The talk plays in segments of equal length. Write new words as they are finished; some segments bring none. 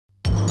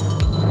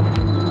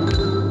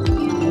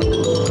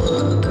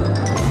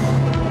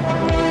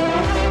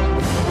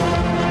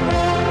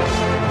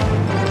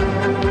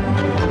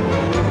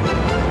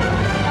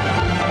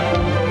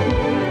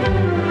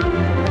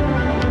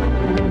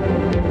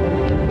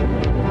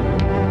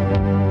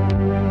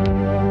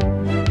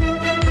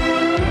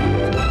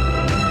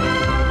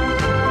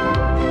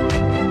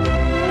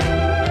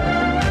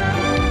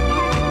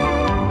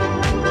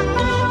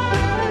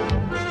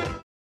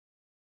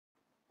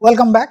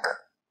Welcome back.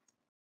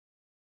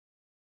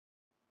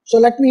 So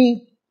let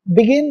me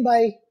begin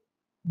by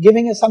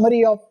giving a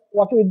summary of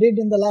what we did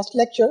in the last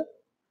lecture.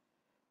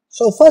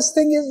 So first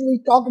thing is we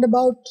talked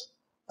about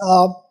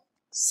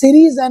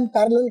series and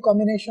parallel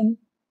combination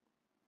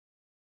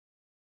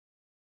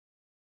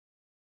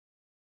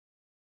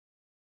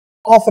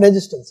of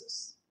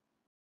resistances.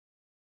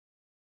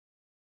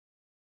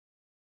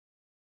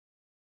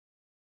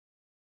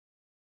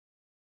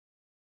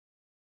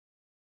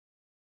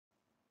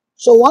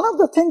 So one of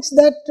the things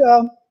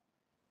that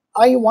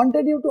I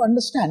wanted you to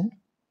understand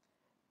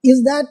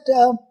is that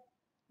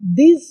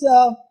these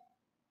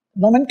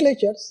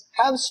nomenclatures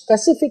have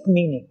specific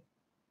meaning.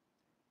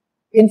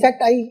 In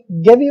fact, I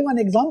gave you an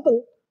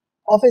example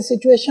of a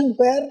situation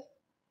where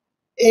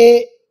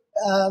a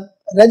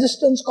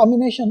resistance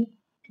combination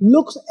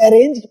looks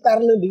arranged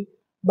parallelly,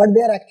 but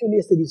they are actually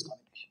a series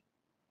combination.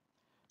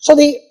 So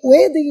the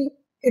way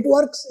it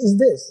works is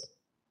this,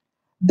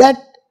 that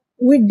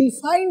we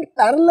defined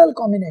parallel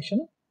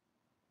combination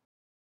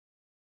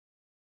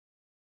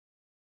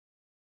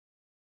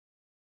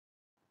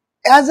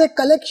as a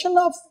collection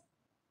of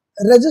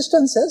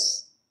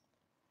resistances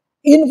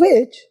in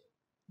which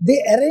the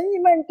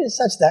arrangement is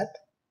such that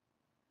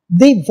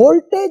the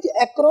voltage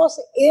across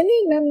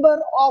any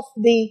member of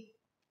the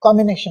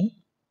combination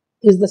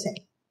is the same.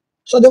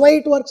 So the way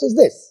it works is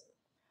this.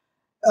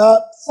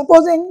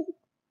 Supposing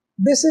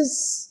this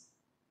is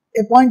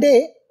a point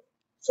A,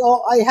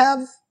 so I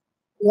have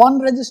one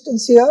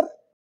resistance here,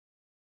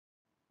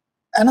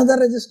 another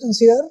resistance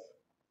here.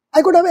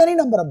 I could have any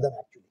number of them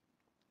actually.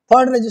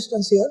 Third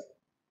resistance here.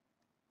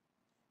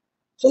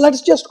 So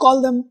let's just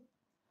call them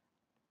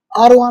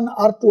R1,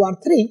 R2,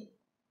 R3.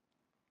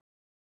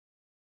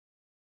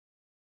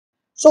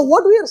 So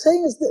what we are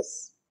saying is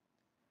this,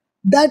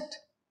 that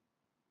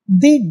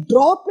the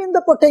drop in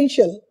the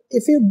potential,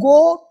 if you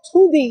go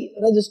through the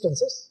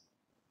resistances,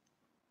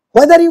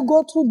 whether you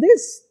go through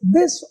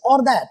this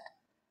or that,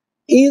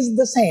 is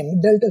the same,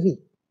 delta V.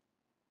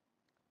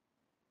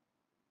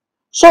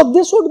 So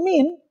this would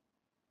mean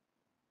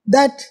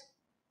that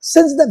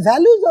since the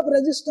values of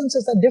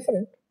resistances are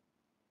different,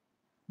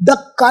 the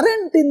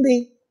current in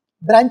the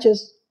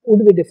branches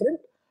would be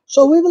different.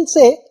 So we will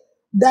say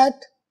that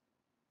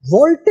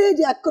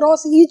voltage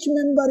across each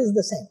member is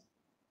the same.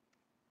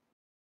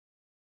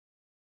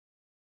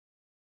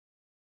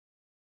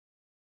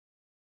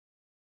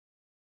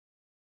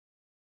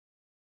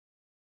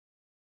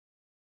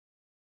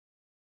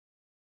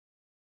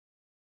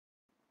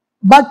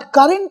 But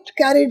current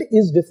carried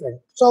is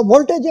different. So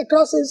voltage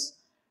across is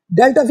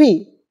delta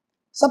V.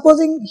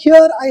 Supposing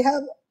here I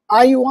have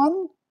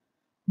I1,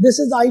 this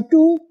is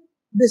I2,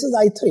 this is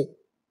I3.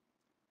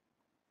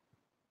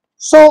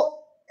 So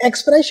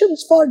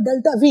expressions for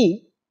delta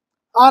V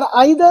are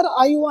either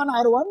I1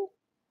 R1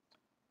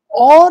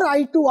 or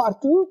I2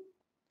 R2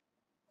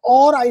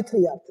 or I3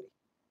 R3.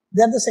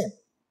 They are the same.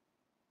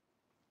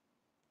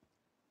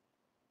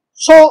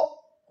 So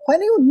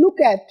when you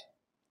look at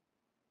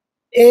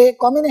a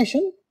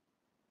combination,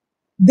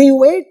 the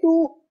way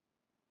to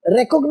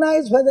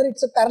recognize whether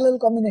it's a parallel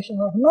combination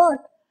or not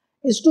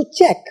is to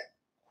check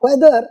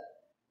whether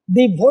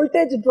the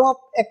voltage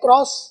drop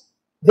across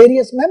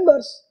various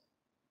members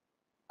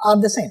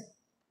are the same.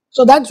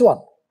 So that's one.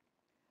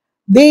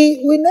 We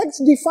next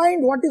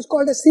defined what is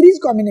called a series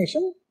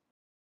combination.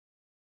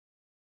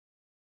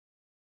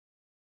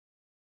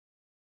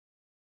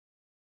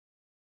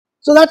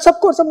 So that's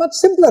of course a much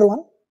simpler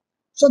one.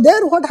 So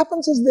there what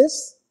happens is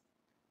this,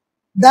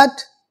 that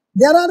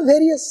there are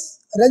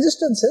various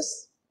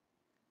resistances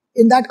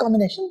in that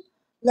combination.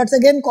 Let's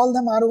again call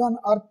them R1,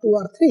 R2,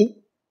 R3,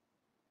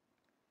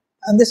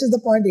 and this is the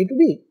point A to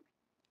B.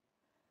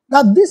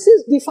 Now this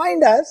is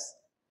defined as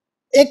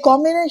a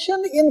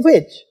combination in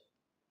which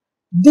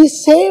the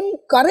same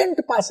current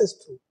passes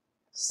through.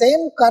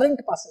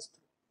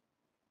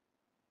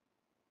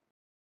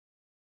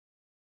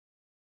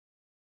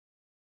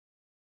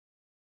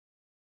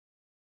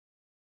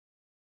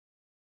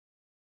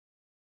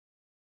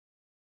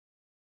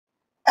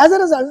 As a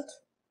result,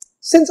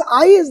 since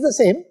I is the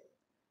same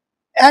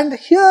and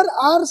here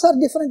R's are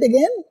different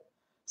again,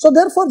 so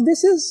therefore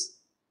this is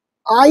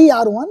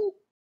IR1,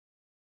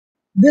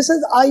 this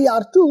is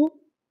IR2,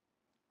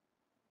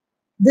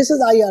 this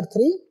is IR3,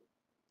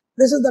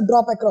 this is the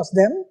drop across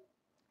them.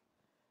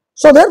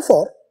 So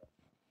therefore,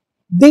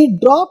 the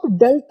drop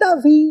delta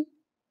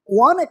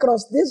V1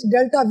 across this,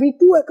 delta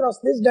V2 across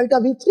this, delta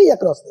V3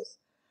 across this.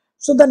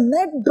 So the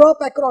net drop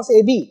across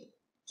AB,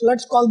 so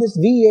let's call this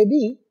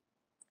VAB,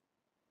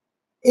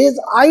 is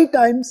I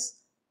times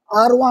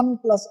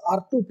R1 plus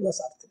R2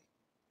 plus R3.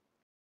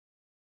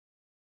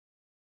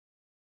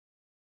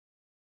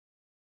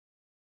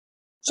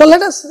 So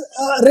let us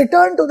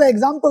return to the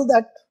example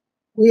that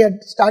we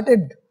had started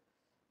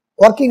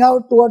working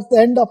out towards the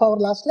end of our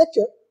last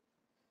lecture,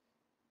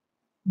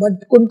 but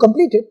couldn't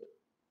complete it.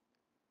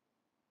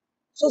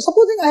 So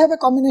supposing I have a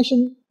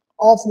combination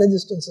of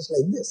resistances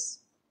like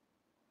this.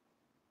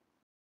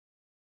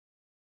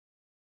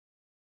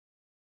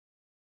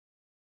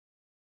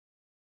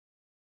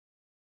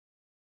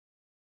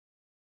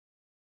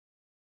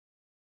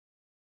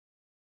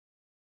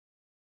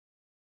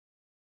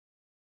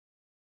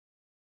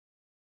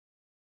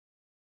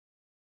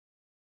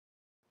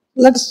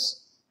 This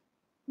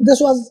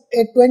was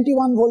a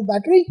 21 volt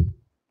battery,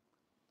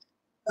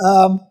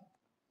 and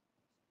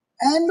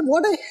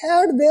what I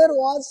had there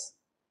was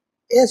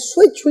a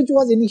switch which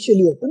was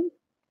initially open.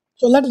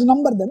 So let us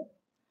number them.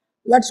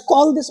 Let's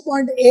call this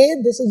point A,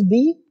 this is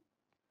B,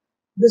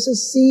 this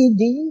is C,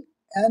 D,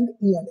 and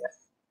E and F.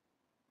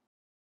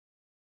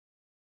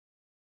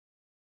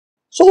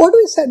 So what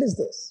we said is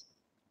this,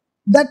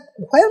 that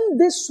when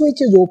this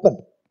switch is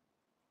open,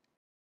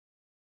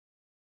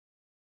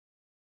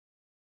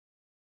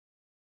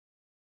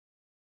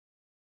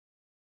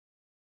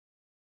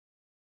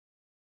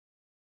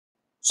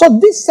 so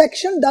this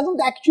section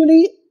doesn't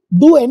actually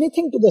do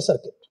anything to the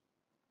circuit.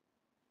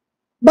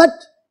 But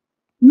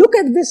look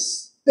at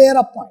this pair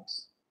of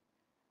points.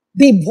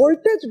 The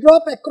voltage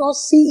drop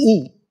across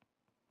CE,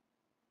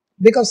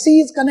 because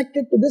C is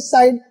connected to this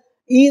side,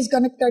 E is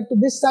connected to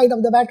this side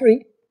of the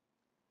battery,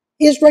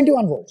 is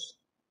 21 volts.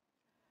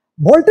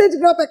 Voltage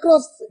drop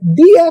across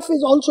DF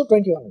is also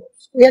 21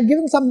 volts. We had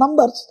given some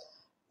numbers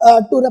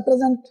to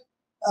represent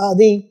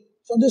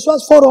so this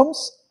was 4 ohms,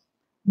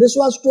 this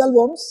was 12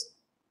 ohms.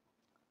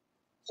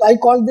 So I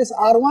called this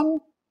R1,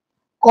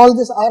 call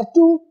this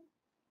R2,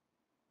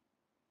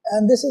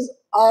 and this is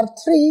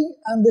R3,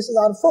 and this is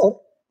R4.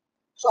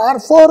 So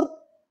R4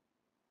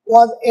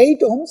 was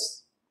 8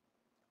 ohms,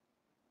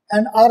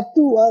 and R2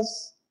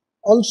 was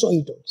also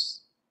 8 ohms.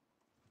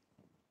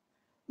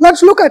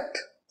 Let's look at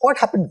what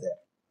happened there.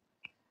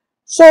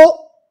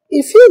 So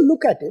if you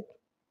look at it,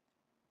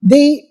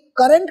 the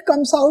current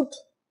comes out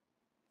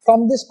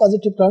from this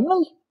positive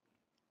terminal,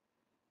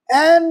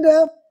 and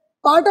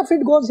part of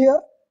it goes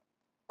here,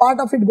 part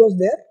of it goes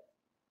there.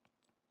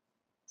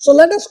 So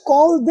let us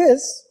call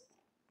this,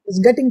 it's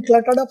getting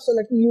cluttered up, so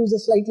let me use a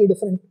slightly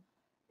different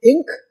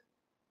ink.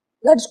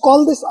 Let's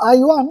call this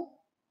I1,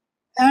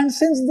 and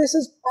since this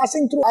is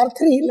passing through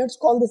R3, let's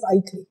call this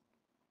I3.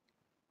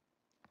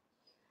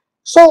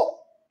 So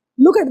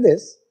look at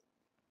this,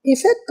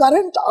 if a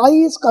current I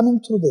is coming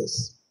through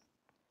this,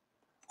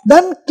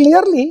 then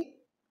clearly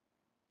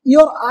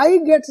your I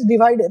gets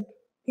divided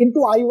into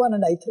I1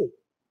 and I3.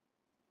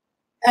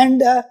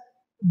 And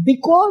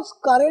because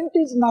current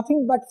is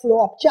nothing but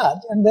flow of charge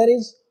and there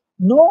is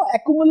no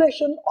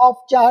accumulation of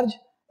charge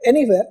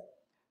anywhere,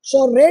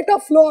 so rate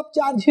of flow of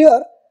charge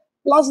here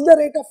plus the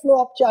rate of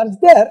flow of charge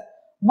there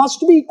must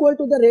be equal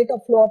to the rate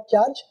of flow of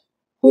charge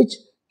which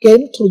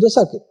came through the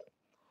circuit.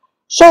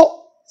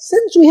 So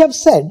since we have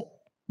said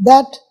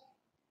that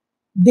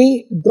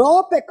the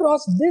drop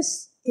across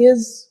this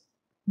is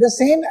the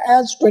same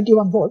as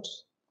 21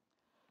 volts,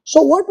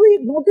 so what we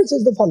notice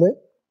is the following,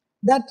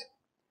 that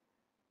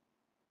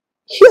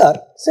here,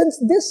 since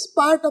this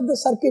part of the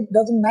circuit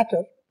doesn't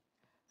matter,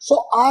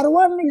 so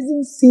R1 is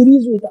in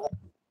series with R2.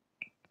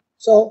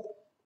 So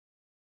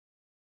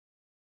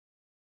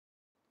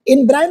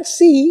in branch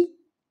C,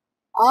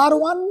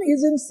 R1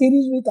 is in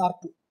series with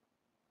R2.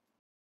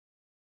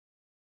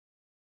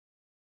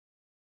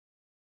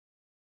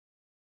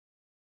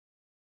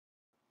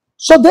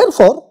 So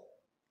therefore,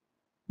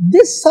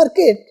 this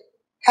circuit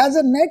has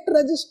a net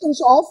resistance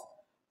of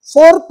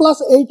 4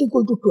 plus 8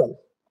 equal to 12.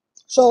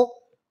 So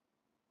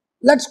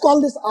let's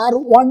call this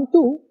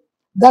R12,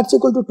 that's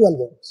equal to 12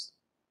 ohms.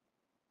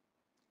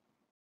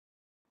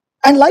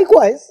 And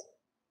likewise,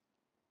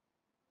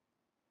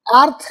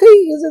 R3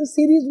 is in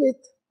series with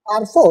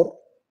R4.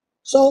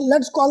 So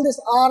let's call this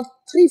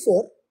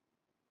R34,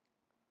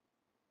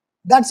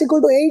 that's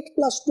equal to 8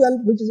 plus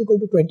 12, which is equal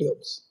to 20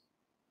 ohms.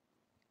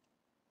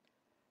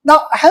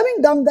 Now,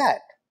 having done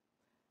that,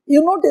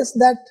 you notice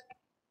that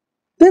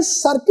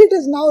this circuit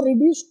is now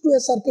reduced to a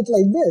circuit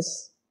like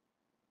this.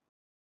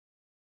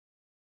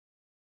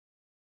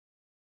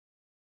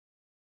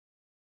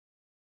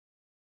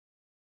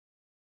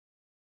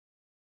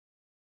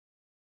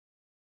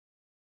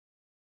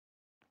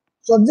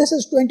 So this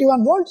is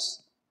 21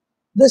 volts,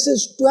 this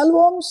is 12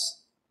 ohms,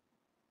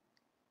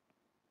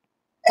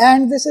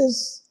 and this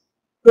is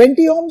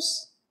 20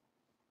 ohms.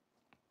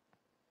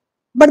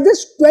 But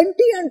this 20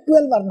 and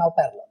 12 are now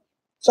parallel.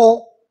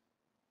 So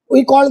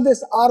we call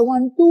this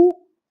R12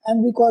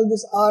 and we call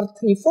this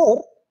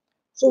R34.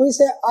 So we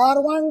say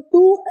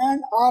R12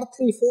 and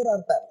R34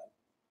 are parallel.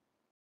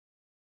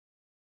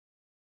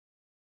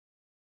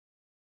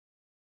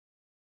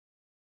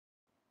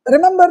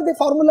 Remember the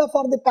formula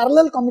for the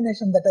parallel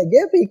combination that I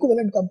gave,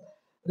 equivalent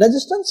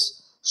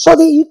resistance. So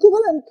the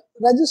equivalent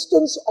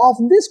resistance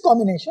of this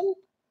combination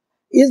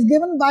is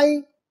given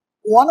by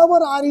 1 over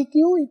Req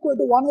equal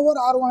to 1 over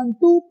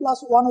R12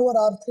 plus 1 over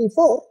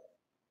R34,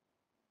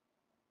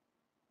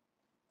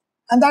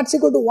 and that's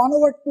equal to 1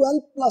 over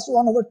 12 plus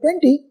 1 over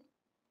 20.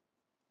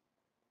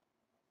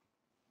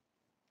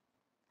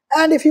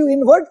 And if you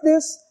invert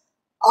this,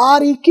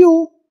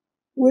 Req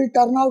will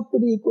turn out to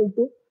be equal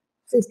to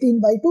 15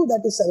 by 2,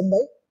 that is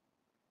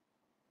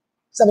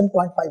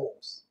 7.5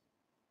 ohms.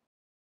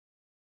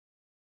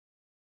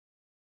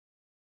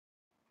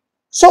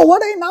 So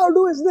what I now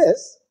do is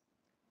this,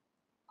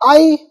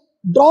 I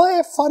draw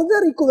a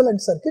further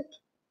equivalent circuit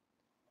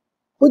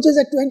which is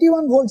at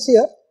 21 volts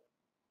here,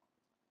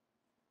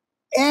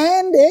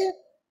 and a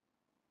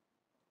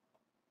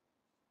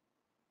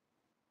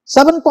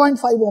 7.5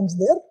 ohms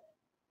there.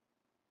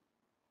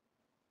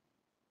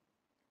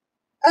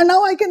 And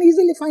now I can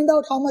easily find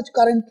out how much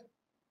current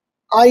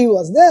I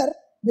was there,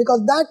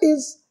 because that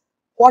is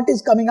what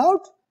is coming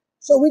out.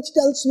 So which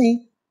tells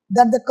me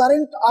that the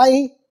current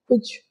I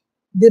which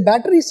the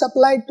battery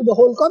supplied to the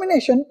whole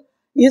combination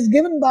is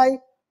given by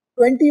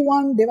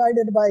 21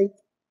 divided by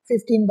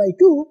 15 by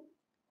 2,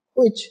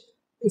 which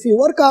if you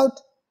work out,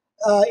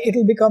 it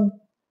will become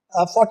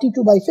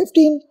 42 by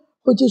 15,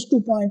 which is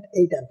 2.8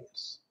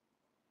 amperes.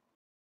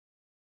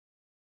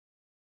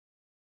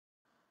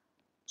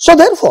 So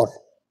therefore,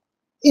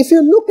 if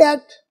you look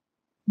at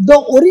the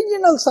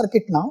original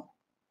circuit now,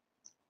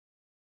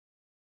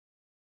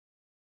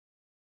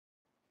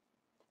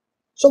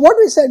 so what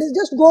we said is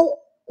just go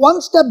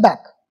one step back.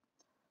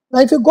 Now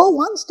if you go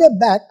one step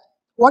back,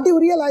 what you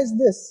realize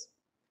this,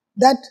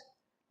 that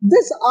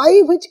this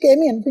I which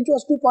came in, which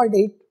was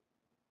 2.8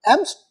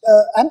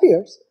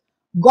 amperes,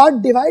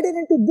 got divided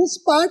into this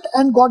part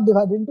and got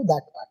divided into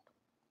that part.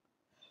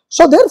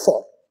 So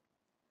therefore,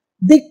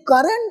 the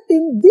current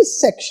in this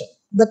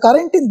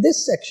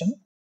section,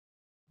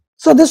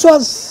 so this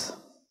was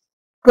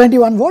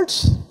 21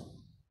 volts,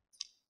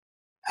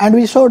 and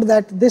we showed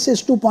that this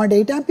is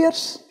 2.8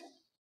 amperes.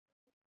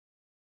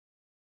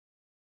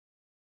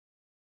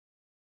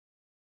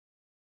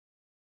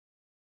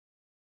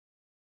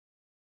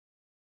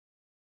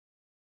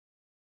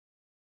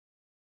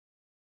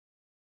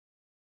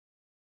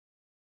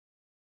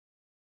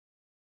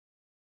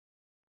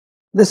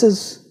 This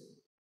is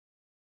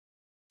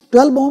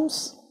 12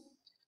 ohms,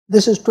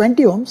 this is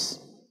 20 ohms,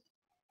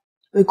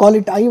 we call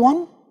it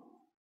I1,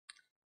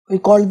 we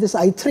call this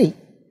I3.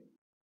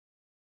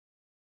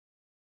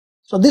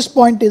 So this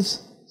point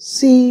is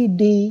C,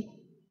 D,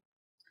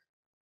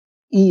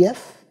 E,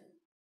 F.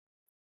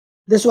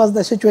 This was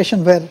the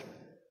situation where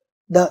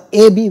the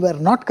A, B were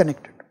not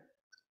connected.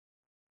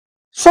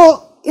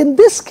 So in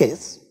this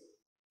case,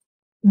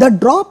 the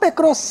drop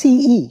across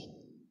CE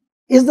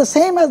is the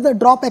same as the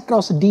drop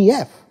across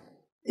DF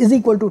is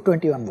equal to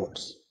 21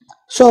 volts.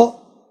 So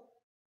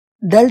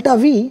delta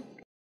V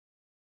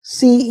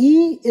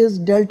CE is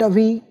delta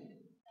V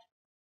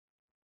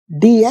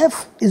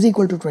DF is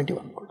equal to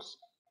 21 volts.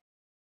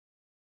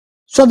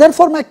 So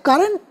therefore my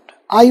current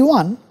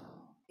I1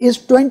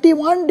 is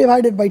 21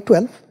 divided by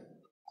 12,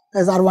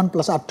 as R1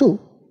 plus R2.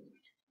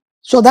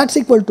 So that's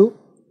equal to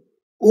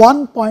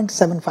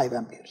 1.75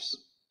 amperes.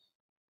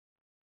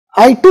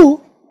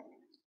 I2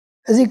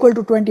 is equal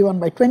to 21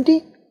 by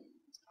 20,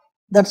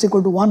 that's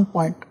equal to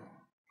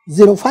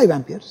 1.05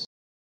 amperes,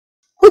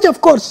 which of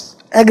course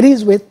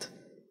agrees with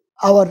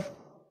our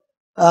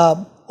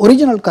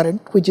original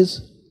current, which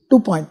is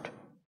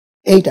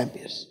 2.8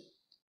 amperes.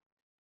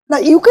 Now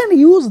you can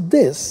use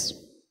this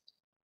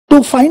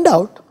to find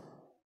out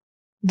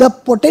the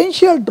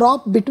potential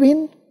drop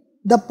between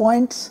the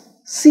points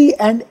C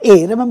and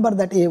A. Remember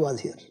that A was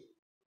here.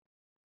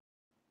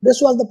 This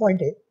was the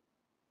point A.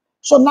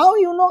 So now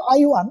you know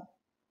I1,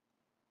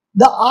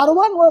 the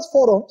R1 was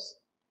 4 ohms.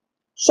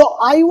 So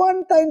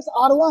I1 times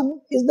R1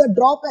 is the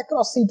drop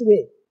across C to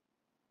A.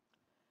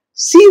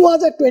 C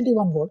was at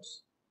 21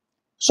 volts.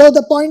 So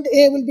the point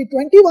A will be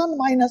 21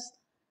 minus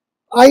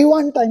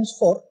I1 times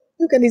 4.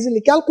 You can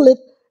easily calculate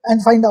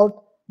and find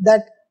out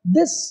that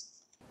this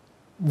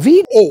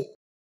VA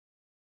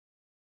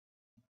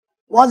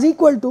was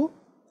equal to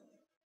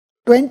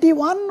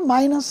 21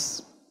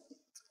 minus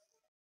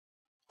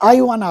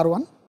I1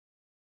 R1,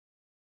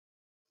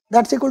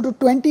 that's equal to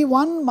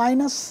 21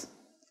 minus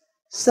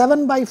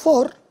 7 by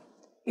 4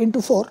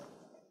 into 4,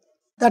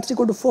 that's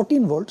equal to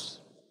 14 volts,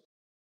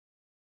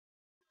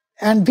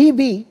 and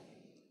VB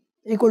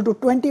equal to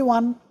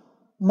 21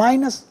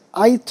 minus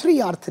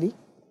I3 R3,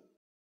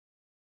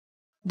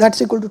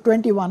 that's equal to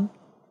 21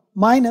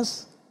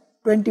 minus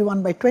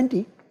 21 by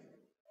 20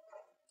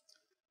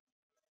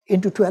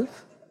 into 12,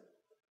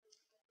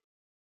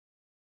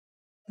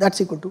 that's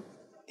equal to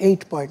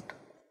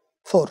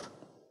 8.4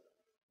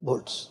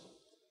 volts.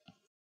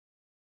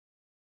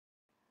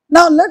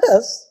 Now let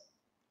us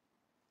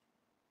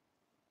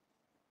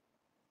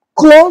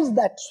close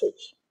that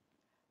switch.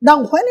 Now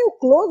when you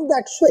close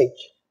that switch,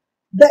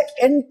 the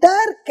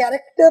entire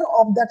character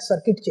of that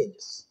circuit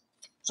changes.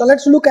 So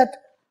let's look at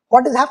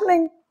what is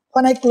happening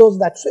when I close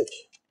that switch.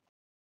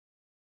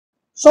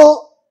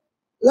 So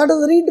let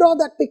us redraw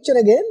that picture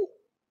again.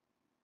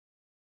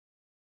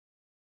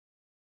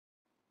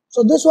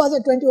 So this was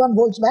a 21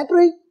 volts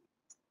battery.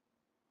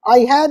 I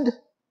had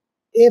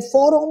a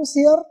 4 ohms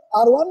here,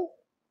 R1,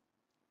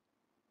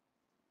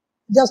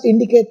 just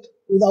indicate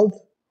without.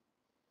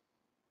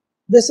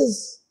 This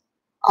is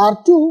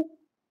R2,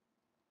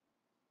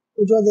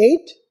 which was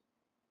 8.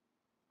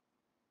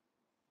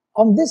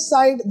 On this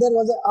side there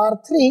was a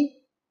R3,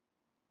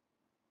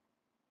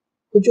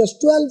 which was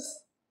 12,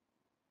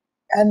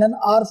 and an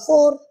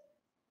R4,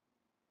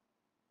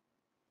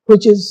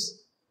 which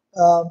is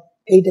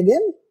 8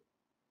 again,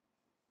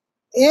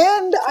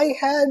 and I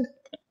had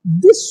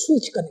this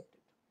switch connected.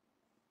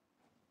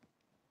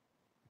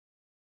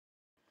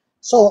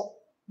 So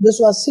this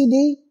was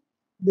CD,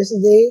 this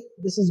is A,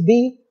 this is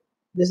B,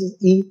 this is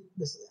E,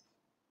 this is F.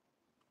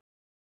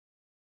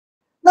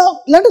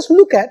 Now let us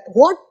look at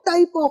what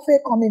type of a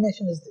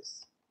combination is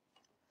this.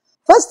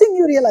 First thing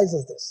you realize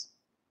is this,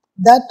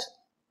 that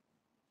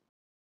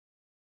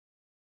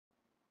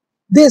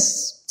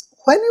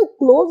when you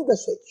close the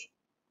switch,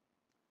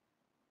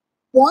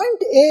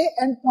 point A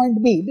and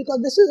point B,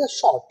 because this is a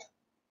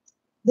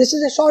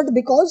short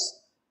because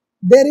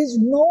there is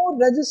no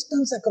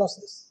resistance across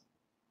this.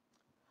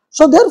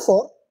 So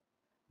therefore,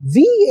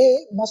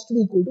 VA must be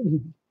equal to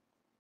VB.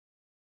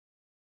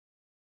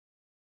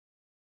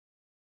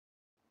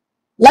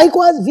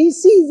 Likewise,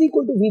 VC is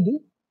equal to VD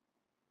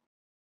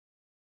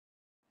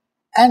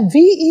and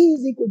VE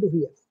is equal to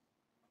VF.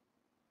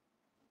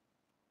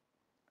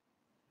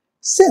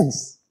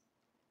 Since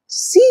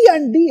C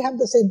and D have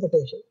the same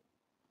potential,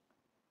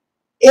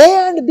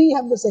 A and B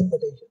have the same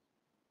potential,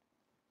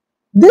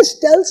 this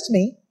tells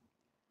me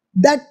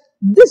that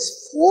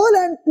this 4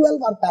 and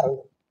 12 are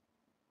parallel.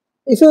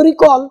 If you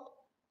recall,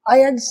 I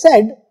had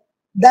said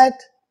that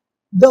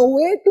the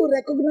way to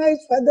recognize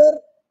whether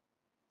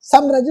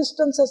some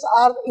resistances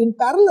are in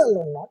parallel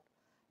or not,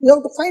 you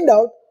have to find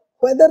out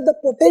whether the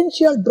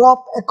potential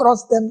drop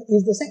across them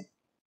is the same.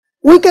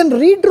 We can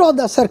redraw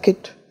the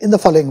circuit in the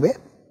following way.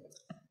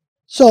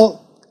 So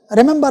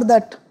remember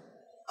that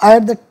I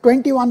had the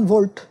 21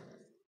 volt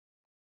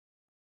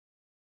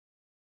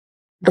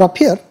drop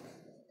here,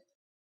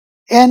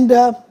 and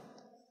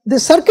the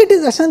circuit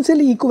is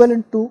essentially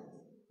equivalent to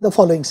the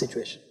following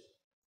situation.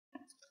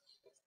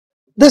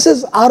 This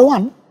is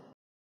R1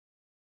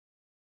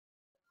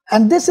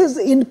 and this is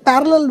in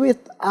parallel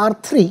with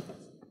R3,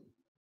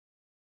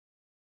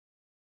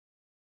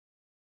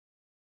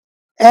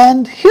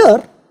 and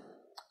here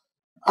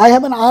I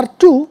have an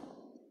R2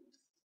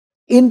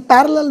 in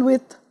parallel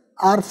with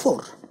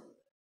R4.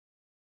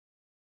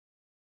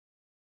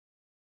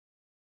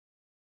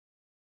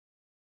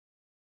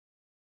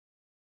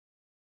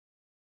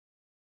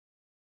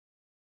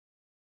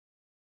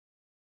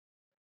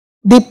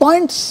 The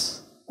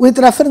points with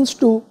reference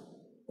to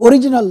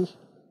original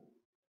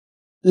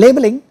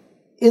labeling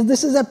is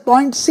this is a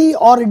point C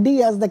or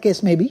D as the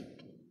case may be.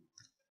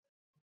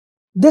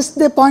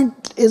 The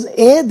point is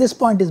A, this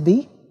point is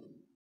B.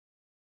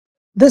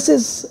 This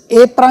is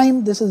A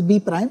prime, this is B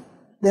prime.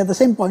 They are the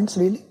same points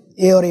really,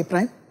 A or A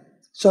prime.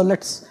 So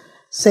let's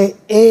say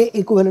A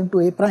equivalent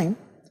to A prime,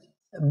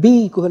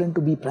 B equivalent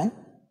to B prime.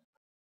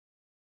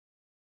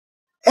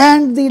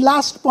 And the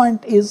last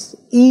point is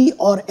E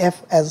or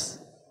F as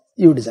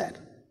you desire.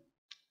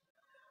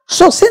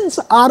 So since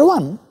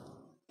R1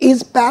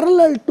 is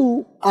parallel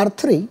to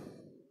R3,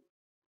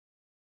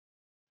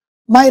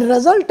 my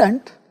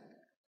resultant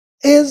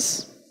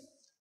is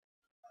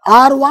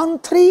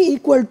R13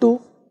 equal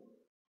to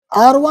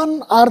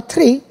R1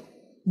 R3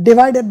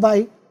 divided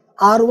by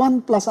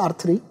R1 plus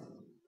R3,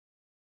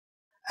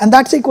 and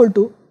that's equal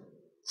to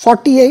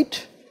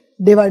 48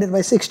 divided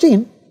by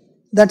 16,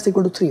 that's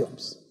equal to 3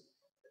 ohms.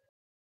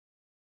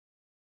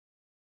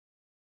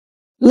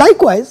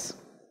 Likewise,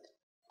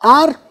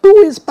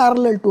 R2 is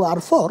parallel to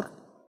R4,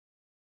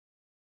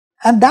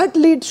 and that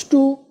leads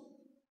to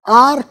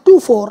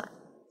R24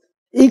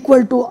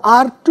 equal to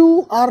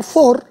R2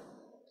 R4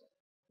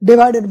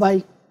 divided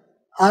by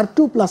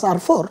R2 plus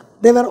R4.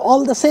 They were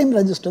all the same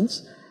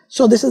resistance.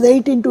 So this is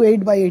 8 into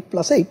 8 by 8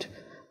 plus 8,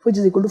 which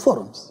is equal to 4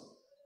 ohms.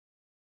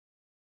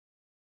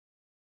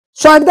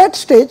 So at that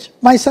stage,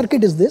 my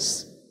circuit is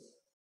this.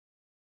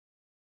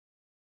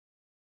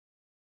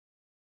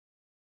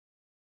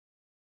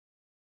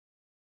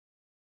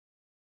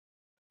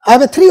 I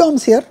have a 3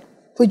 ohms here,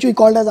 which we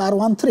called as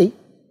R13,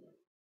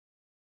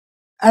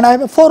 and I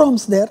have a 4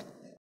 ohms there,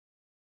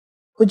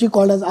 which we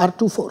called as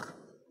R24.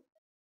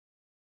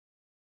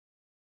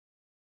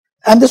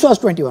 And this was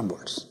 21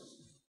 volts.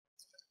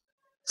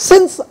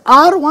 Since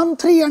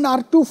R13 and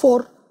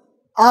R24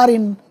 are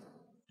in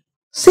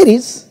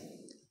series,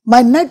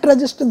 my net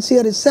resistance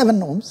here is 7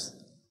 ohms.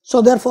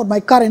 So therefore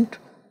my current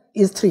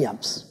is 3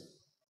 amps.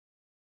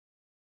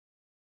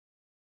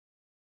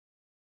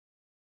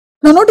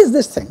 Now notice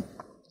this thing.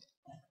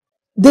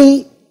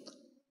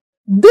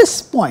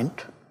 This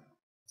point,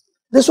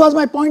 this was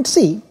my point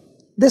C,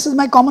 this is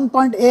my common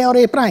point A or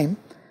A prime,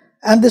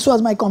 and this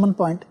was my common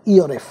point E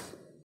or F.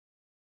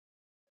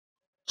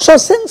 So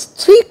since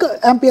 3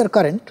 ampere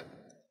current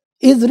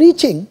is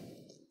reaching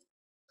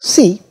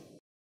C,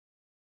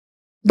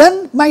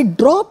 then my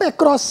drop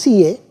across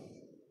CA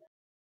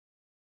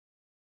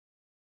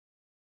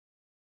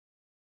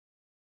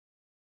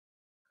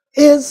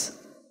is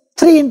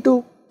 3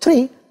 into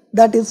 3,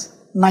 that is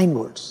 9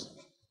 volts.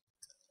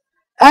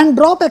 And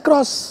drop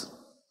across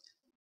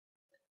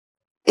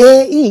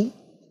AE,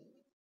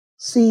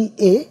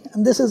 CA,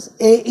 and this is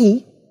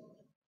AE,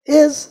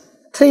 is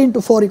 3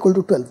 into 4 equal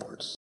to 12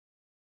 volts.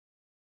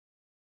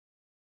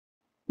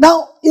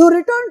 Now you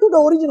return to the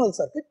original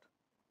circuit.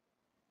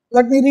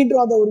 Let me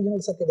redraw the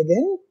original circuit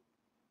again.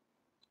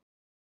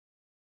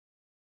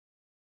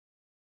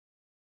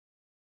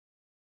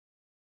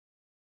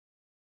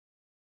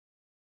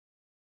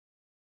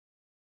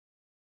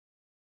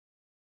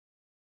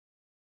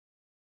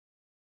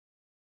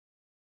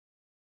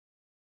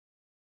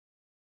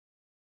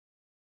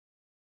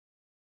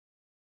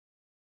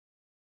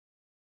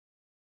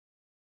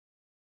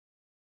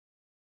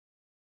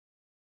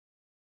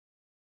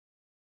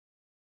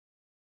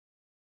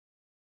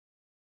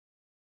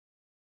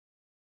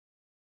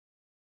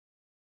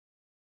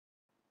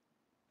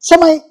 So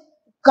my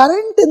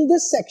current in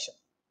this section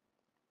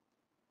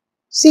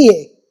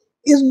CA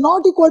is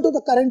not equal to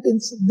the current in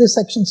this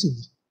section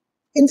CB.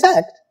 In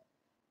fact,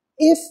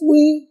 if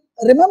we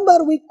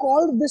remember, we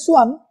called this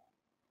one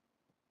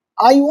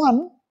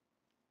I1,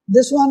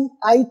 this one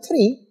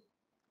I3,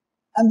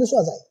 and this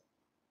was I.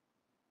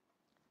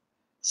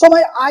 So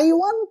my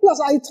I1 plus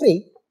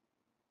I3,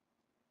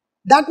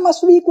 that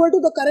must be equal to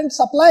the current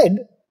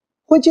supplied,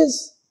 which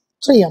is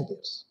 3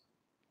 amperes.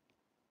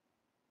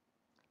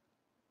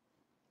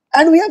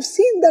 And we have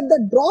seen that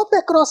the drop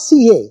across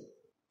CA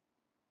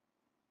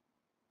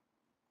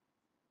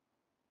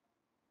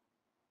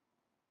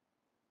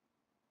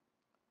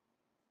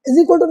is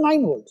equal to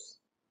 9 volts.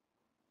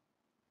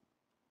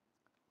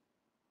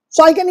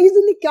 So I can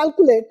easily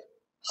calculate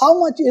how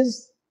much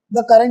is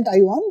the current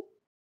I1.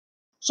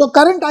 So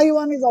current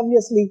I1 is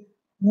obviously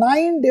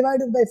 9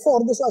 divided by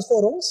 4, this was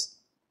 4 ohms,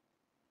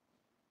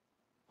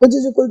 which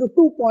is equal to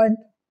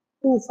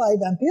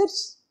 2.25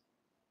 amperes.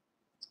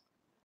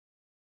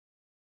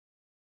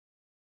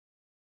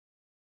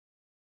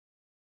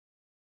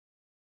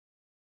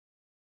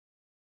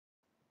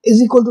 Is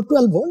equal to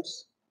 12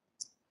 volts.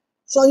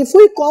 So if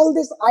we call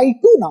this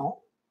I2 now,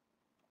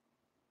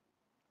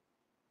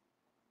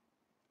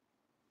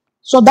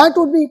 so that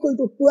would be equal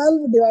to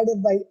 12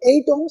 divided by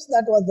 8 ohms,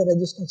 that was the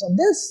resistance of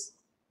this.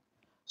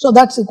 So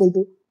that's equal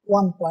to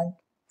 1.5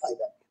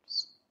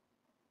 amperes.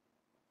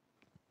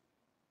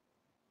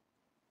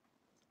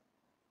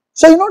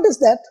 So you notice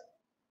that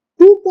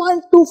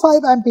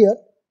 2.25 ampere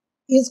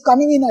is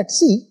coming in at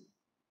C,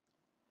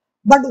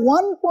 but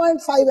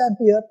 1.5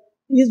 ampere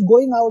is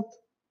going out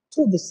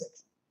through this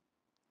section.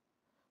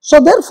 So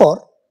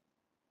therefore,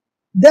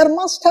 there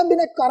must have been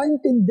a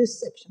current in this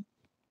section.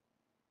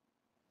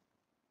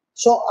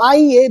 So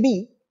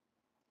IAB,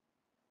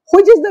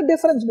 which is the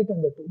difference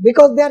between the two,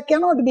 because there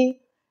cannot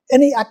be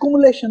any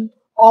accumulation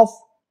of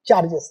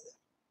charges there.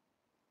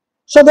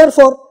 So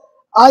therefore,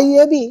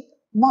 IAB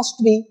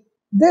must be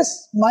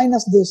this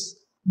minus this,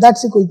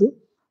 that's equal to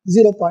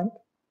 0.75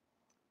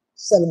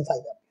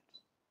 amperes.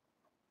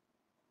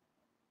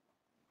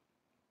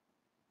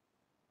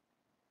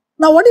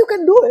 Now what you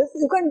can do is,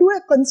 you can do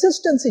a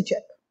consistency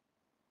check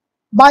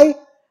by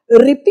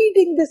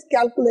repeating this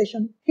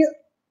calculation here.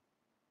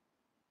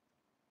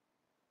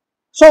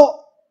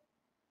 So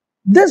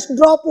this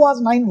drop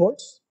was 9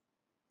 volts.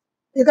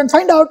 You can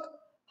find out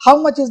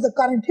how much is the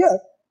current here,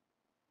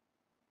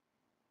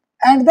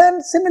 and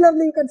then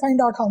similarly you can find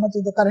out how much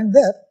is the current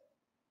there,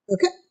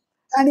 okay,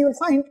 and you will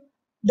find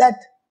that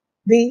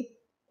the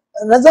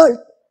result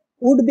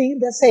would be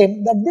the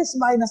same, that this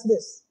minus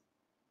this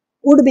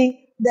would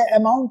be the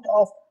amount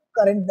of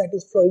current that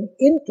is flowing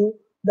into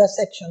the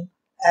section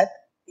at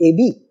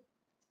AB.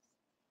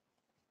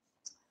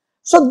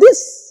 So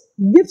this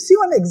gives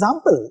you an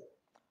example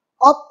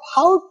of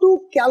how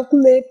to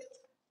calculate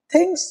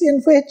things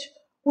in which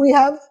we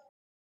have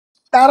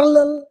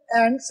parallel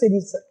and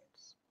series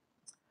circuits.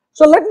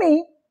 So let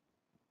me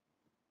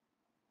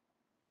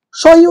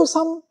show you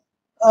some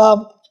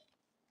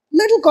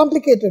little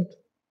complicated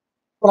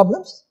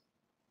problems.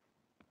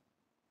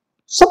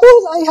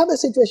 Suppose I have a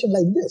situation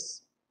like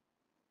this.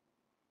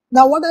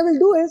 Now what I will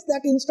do is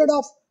that instead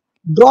of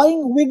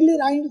drawing wiggly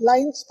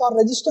lines for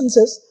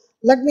resistances,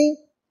 let me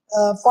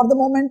for the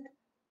moment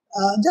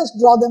just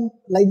draw them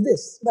like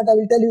this, but I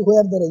will tell you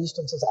where the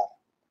resistances are.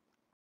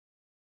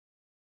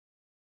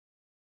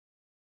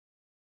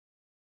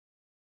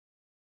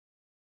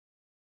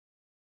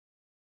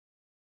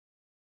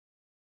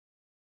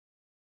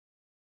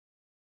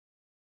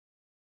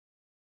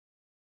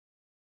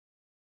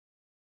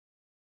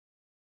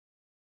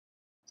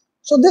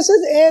 So this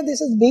is A, this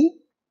is B,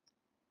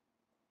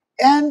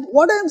 and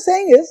what I am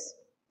saying is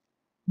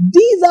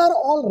these are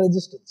all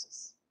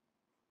resistances,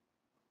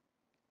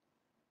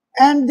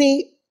 and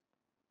the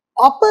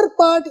upper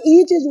part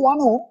each is 1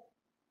 ohm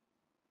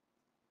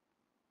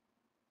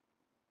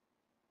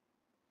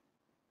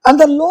and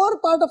the lower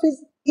part of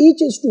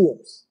each is 2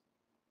 ohms.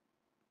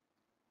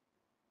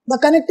 The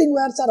connecting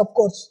wires are of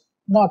course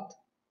not,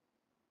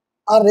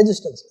 are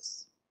resistances.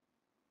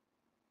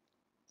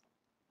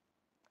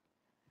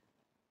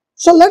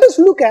 So let us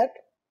look at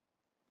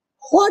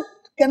what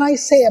can I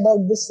say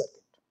about this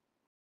circuit.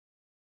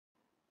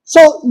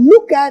 So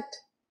look at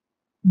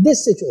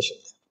this situation.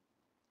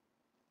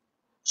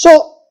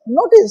 So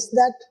notice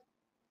that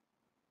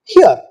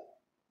here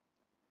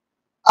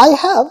I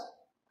have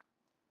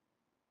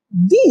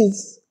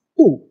these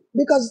two,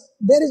 because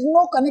there is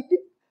no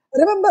connecting.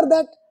 Remember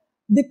that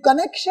the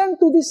connection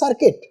to the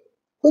circuit,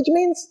 which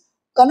means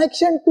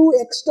connection to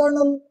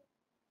external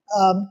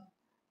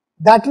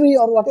battery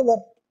or whatever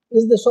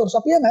is the source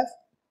of EMF,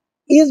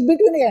 is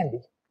between A and B.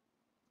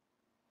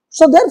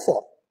 So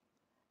therefore,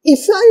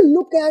 if I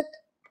look at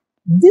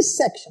this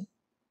section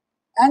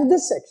and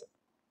this section,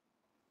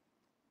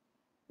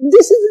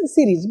 this is in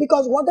series,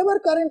 because whatever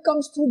current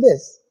comes through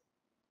this,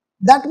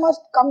 that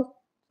must come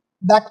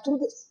back through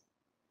this.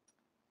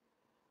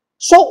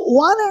 So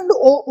 1 and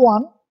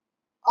 1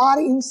 are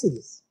in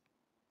series.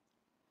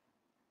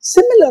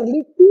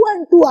 Similarly, 2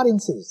 and 2 are in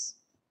series.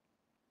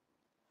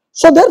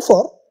 So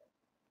therefore,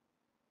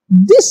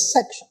 this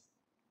section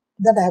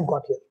that I have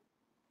got here,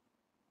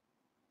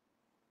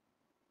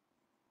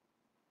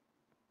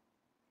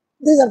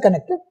 these are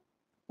connected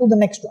to the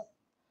next one.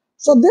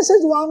 So this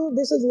is 1,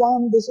 this is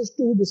 1, this is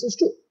 2, this is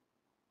 2.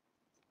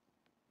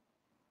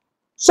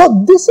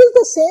 So this is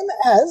the same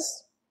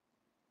as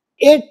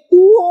a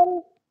 2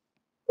 ohm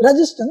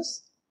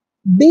resistance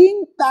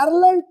being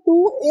parallel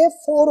to a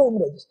 4 ohm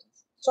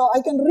resistance. So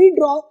I can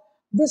redraw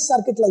this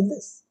circuit like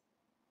this.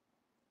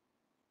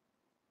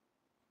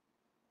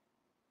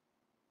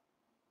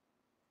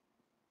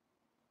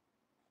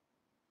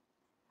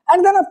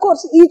 And then of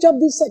course each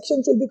of these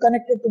sections will be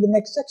connected to the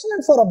next section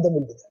and 4 of them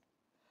will be there.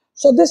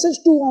 So this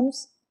is 2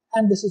 ohms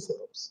and this is 4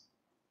 ohms.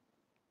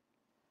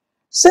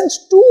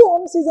 Since 2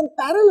 ohms is in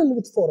parallel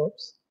with 4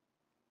 ohms,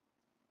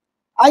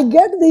 I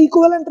get the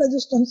equivalent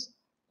resistance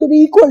to be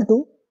equal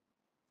to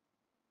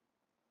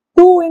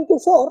 2 into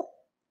 4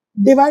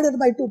 divided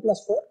by 2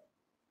 plus 4.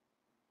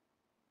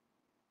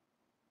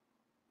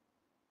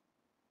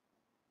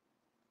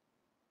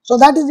 So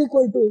that is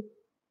equal to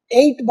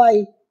 8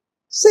 by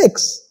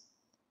 6.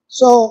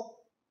 So,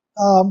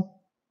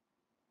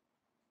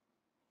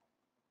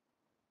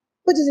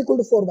 which is equal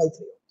to 4 by 3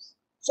 ohms.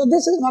 So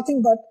this is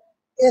nothing but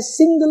a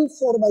single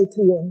 4 by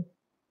 3 ohm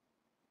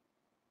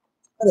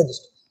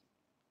resistance.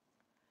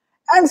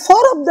 And 4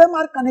 of them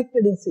are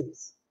connected in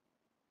series.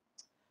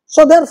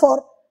 So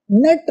therefore,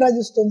 net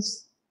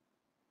resistance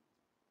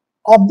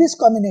of this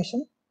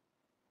combination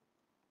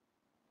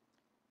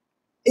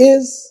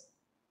is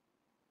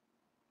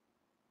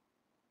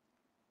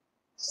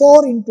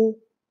 4 into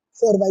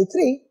 4 by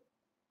 3,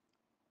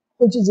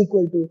 which is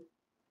equal to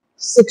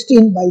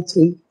 16 by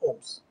 3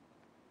 ohms.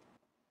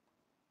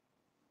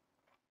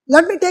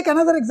 Let me take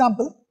another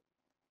example.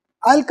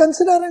 I'll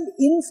consider an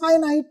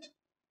infinite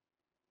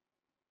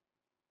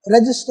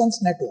resistance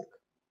network.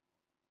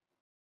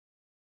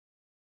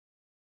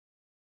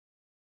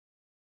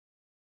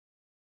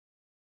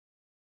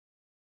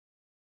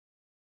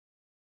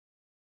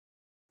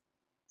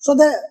 So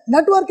the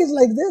network is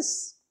like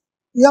this.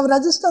 You have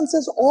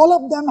resistances, all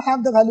of them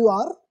have the value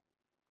R.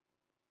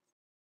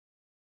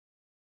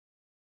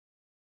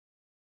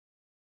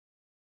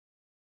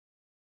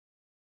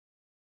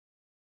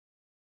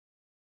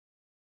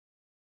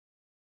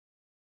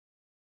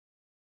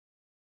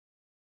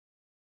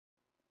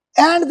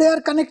 And they are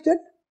connected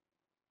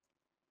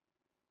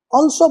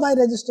also by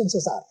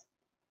resistances R.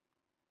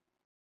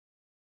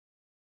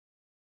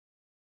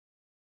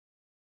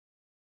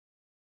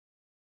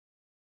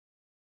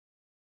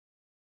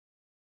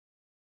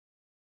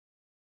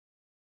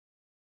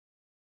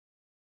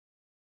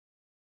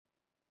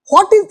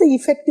 What is the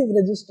effective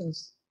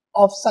resistance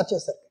of such a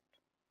circuit?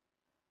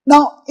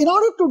 Now, in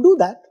order to do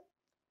that,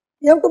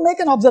 you have to make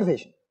an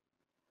observation.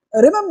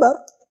 Remember,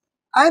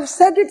 I have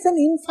said it's an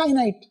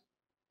infinite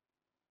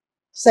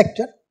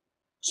sector.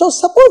 So,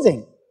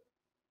 supposing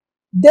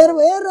there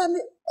were an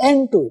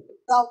end to it.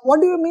 Now,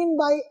 what do you mean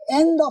by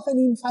end of an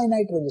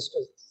infinite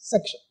resistance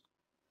section?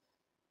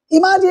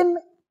 Imagine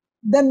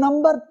the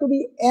number to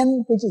be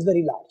n, which is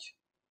very large.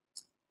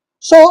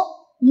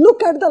 So,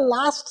 look at the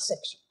last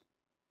section.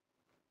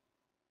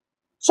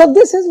 So,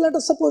 this is, let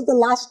us suppose, the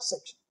last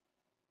section.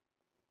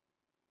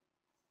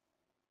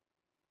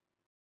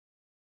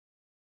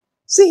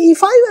 See,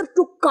 if I were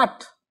to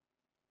cut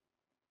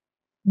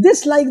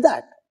this like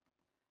that,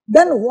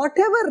 then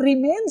whatever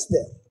remains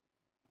there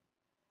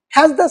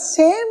has the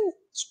same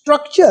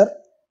structure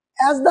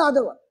as the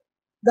other one,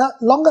 the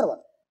longer one.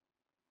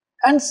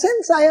 And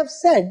since I have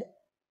said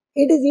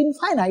it is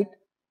infinite,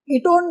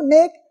 it won't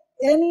make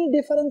any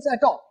difference at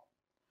all.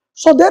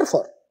 So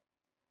therefore,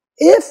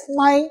 if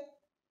my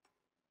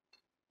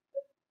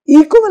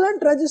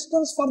equivalent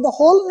resistance for the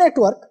whole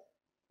network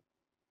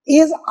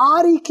is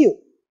Req,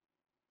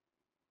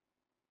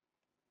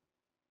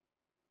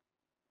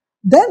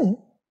 then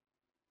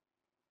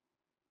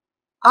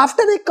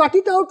after I cut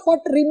it out, what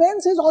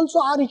remains is also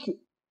Req.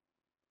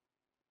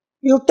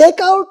 You take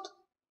out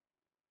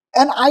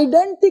an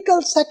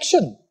identical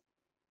section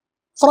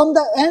from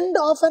the end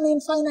of an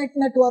infinite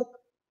network,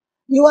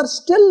 you are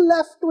still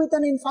left with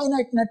an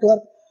infinite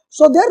network.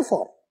 So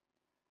therefore,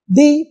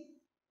 the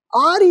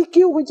Req,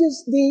 which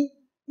is the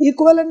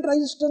equivalent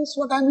resistance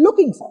what I am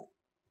looking for,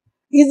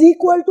 is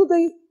equal to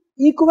the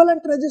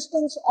equivalent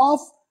resistance of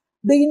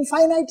the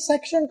infinite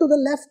section to the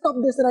left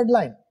of this red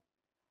line.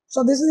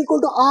 So this is equal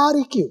to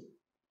Req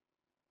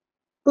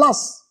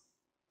plus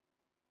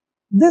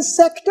this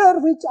sector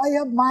which I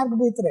have marked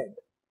with red.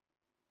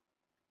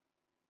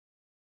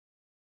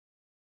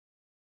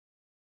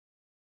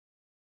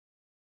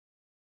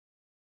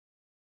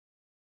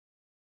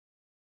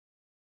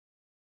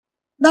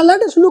 Now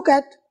let us look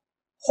at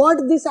what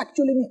this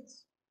actually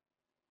means.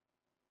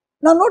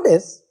 Now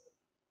notice,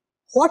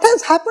 what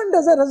has happened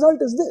as a result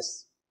is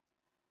this.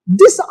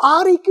 This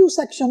Req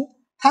section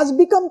has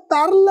become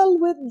parallel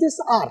with this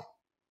R.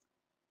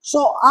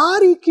 So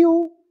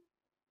Req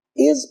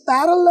is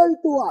parallel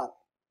to R.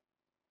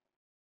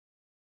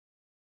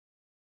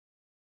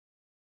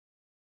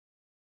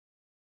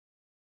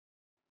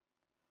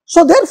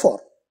 So therefore,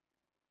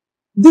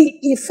 the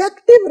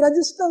effective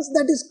resistance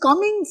that is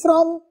coming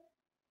from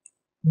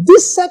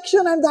this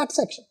section and that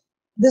section,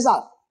 this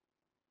R.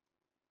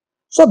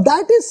 So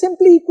that is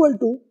simply equal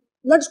to,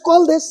 let's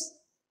call this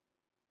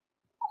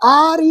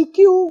Req,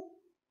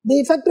 the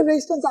effective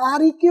resistance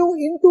Req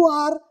into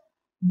R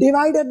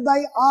divided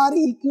by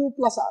Req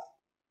plus R.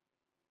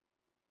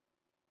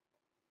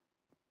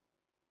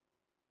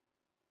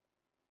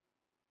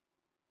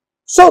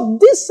 So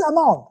this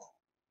amount,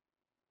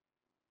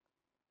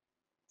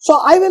 so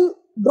I will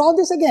draw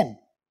this again.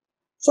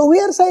 So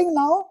we are saying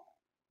now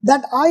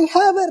that I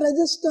have a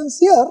resistance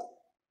here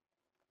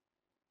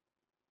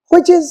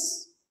which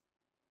is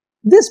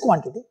this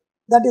quantity,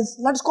 that is,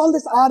 let's call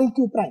this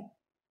Req prime.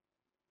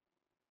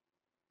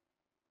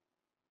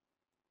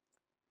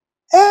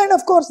 And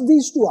of course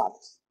these two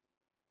R's.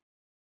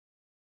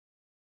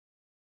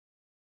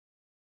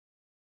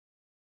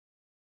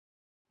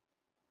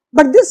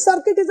 But this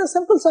circuit is a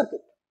simple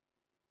circuit,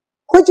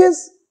 which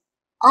is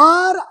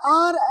R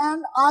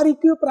and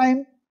Req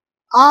prime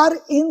are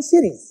in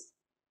series.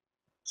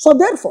 So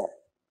therefore,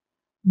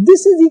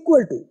 this is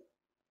equal to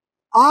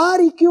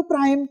Req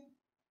prime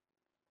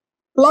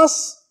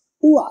plus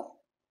 2R.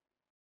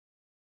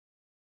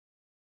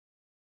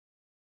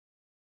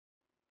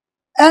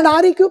 And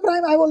Req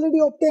prime I have already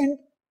obtained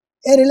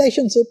a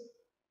relationship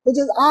which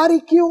is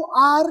Req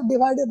R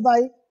divided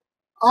by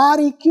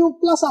Req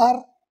plus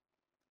R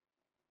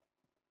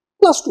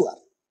plus 2R.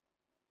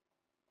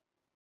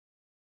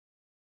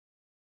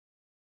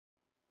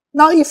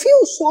 Now if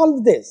you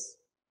solve this,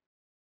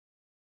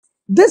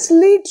 this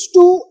leads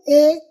to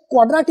a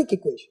quadratic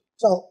equation.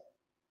 So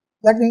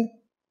let me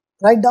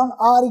write down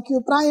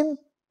Req prime,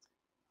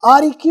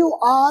 Req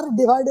R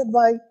divided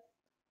by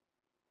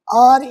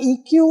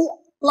Req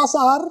plus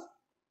R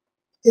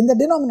in the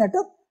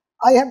denominator.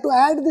 I have to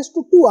add this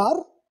to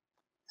 2R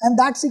and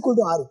that's equal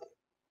to Req.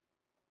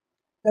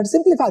 Let's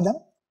simplify them,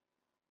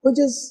 which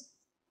is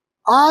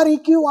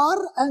Req R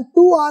and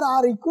 2R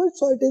are equal.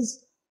 So it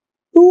is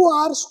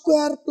 2R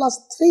square plus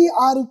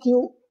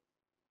 3Req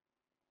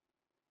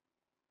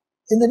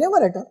in the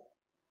numerator,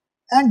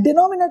 and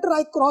denominator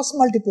I cross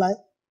multiply.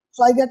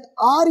 So I get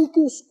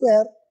Req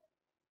square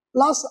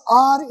plus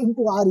R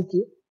into Req.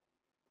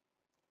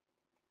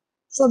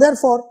 So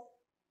therefore,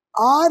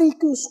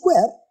 Req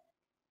square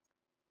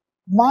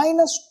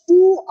minus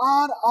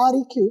 2R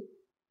Req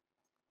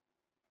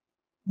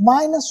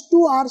minus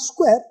 2R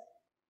square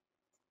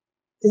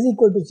is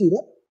equal to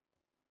 0.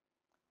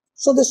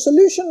 So the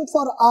solution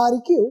for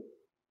Req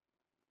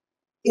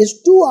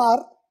is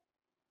 2R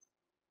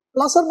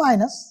plus or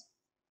minus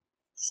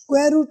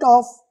square root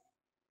of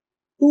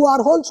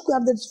 2R whole square,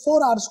 that is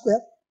 4R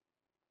square,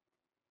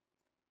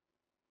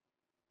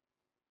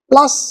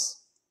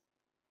 plus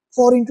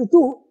 4 into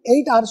 2,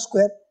 8R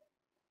square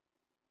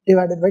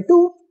divided by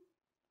 2,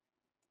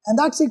 and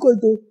that's equal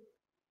to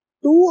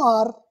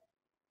 2R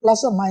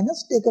plus or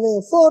minus, take away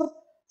a 4,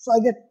 so I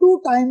get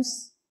 2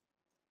 times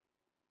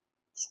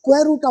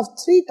square root of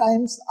 3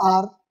 times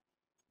R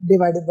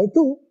divided by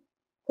 2,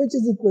 which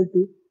is equal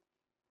to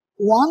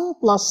 1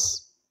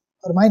 plus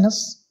or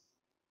minus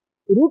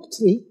root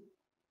 3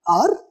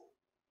 R.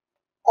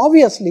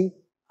 Obviously,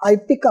 I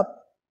pick up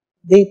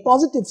the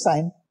positive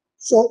sign,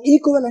 so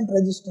equivalent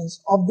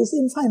resistance of this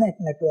infinite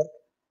network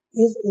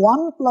is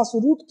 1 plus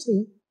root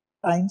 3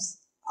 times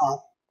R.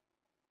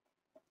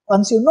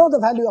 Once you know the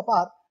value of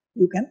R,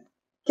 you can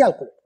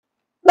calculate.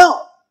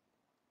 Now,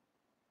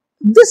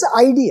 this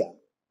idea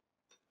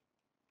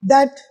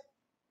that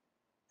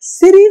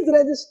series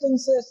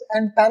resistances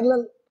and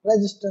parallel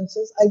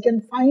resistances, I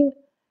can find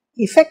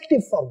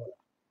effective formula,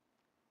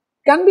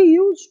 can be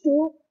used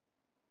to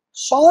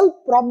solve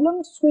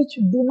problems which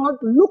do not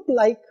look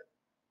like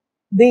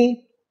the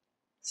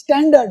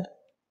standard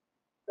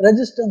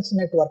resistance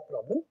network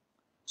problem.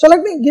 So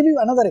let me give you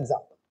another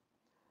example.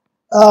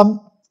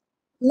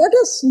 Let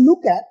us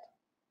look at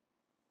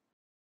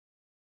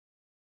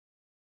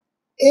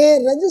a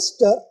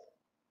resistor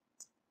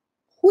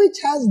which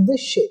has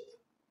this shape.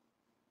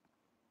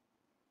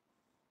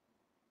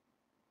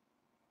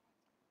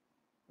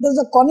 There is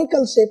a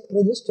conical shaped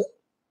resistor.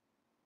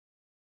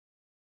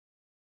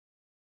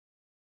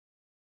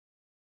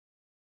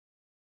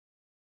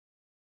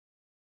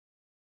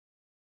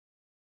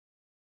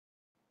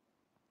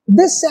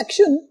 This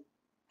section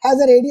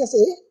has a radius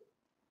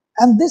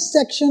A and this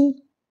section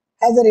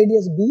has a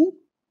radius B,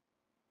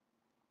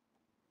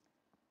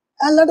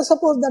 and let us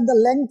suppose that the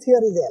length here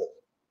is L.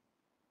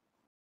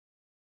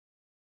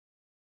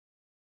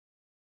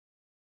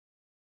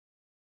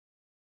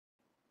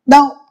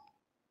 Now,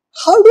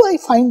 how do I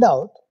find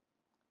out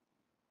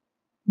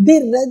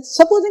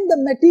supposing the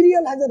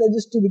material has a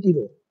resistivity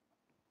rho?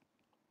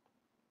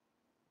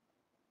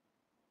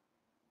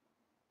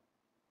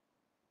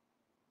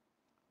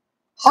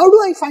 How do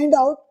I find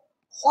out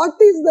what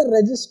is the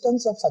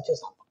resistance of such a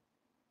sample?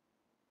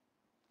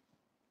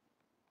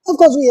 Of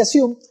course, we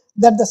assume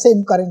that the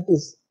same current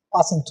is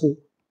passing through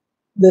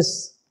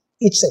this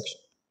each section,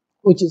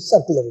 which is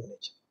circular in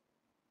nature.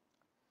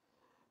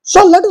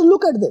 So let us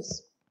look at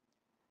this.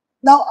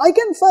 Now I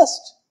can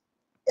first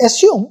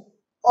assume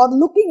or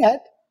looking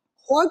at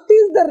what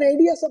is the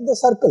radius of the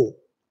circle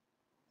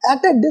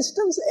at a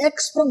distance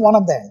x from one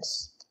of the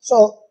ends.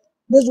 So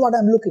this is what I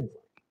am looking for.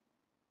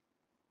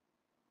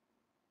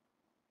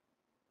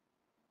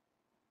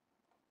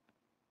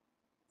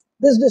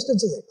 This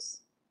distance is x.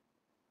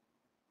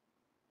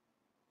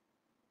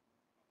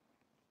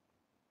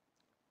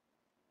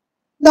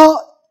 Now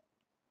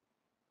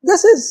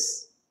this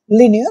is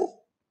linear,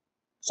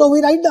 so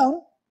we write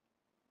down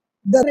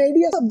the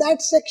radius of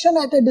that section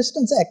at a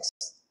distance x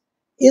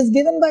is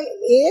given by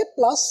a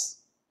plus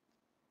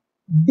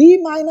b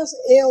minus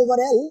a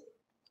over L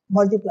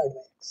multiplied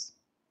by x.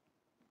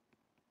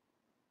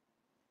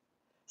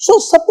 So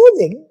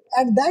supposing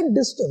at that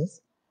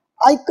distance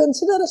I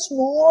consider a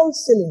small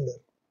cylinder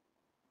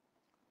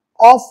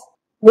of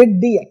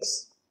width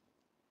dx.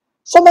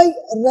 So my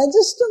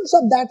resistance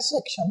of that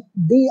section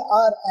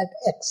dr at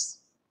x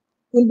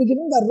will be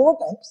given by rho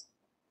times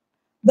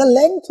the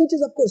length, which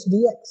is of course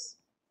dx,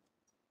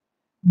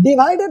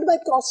 divided by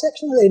cross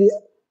sectional area,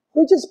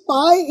 which is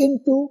pi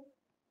into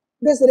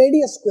this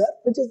radius square,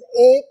 which is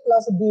a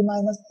plus b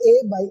minus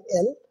a by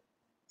L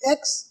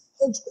x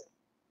whole square.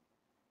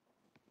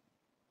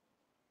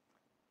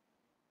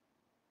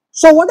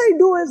 So what I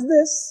do is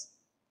this: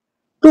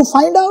 to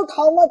find out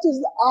how much is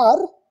the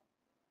r,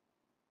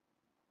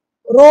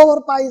 rho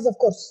over pi is of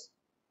course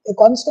a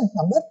constant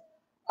number,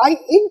 I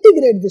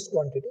integrate this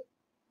quantity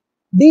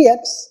dx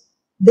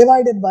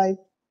divided by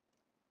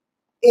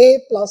a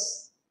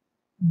plus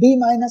b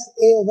minus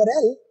a over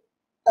L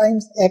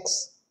times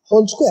x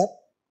whole square,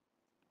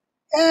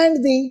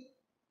 and the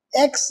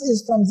x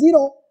is from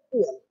 0 to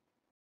L.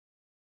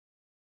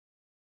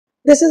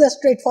 This is a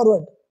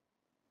straightforward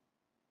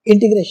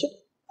integration.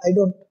 I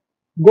don't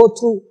go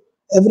through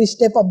every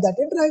step of that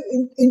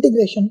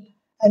integration,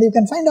 and you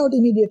can find out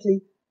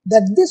immediately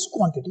that this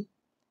quantity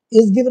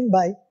is given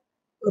by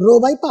rho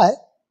by pi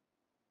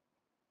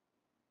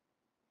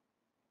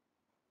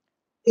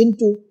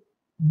into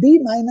b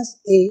minus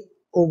a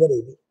over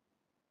ab,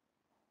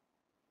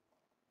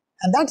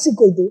 and that's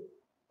equal to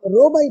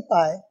rho by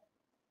pi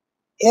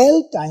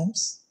L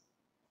times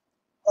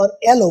or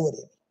L over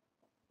ab.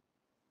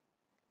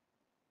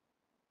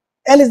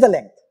 L is the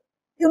length.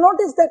 You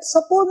notice that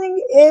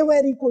supposing a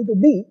were equal to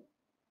b,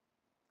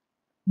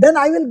 then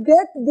I will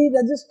get the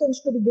resistance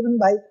to be given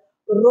by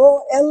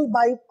rho L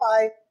by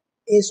pi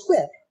a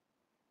square,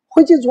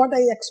 which is what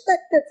I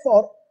expected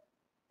for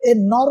a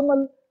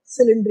normal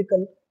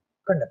cylindrical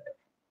conductor.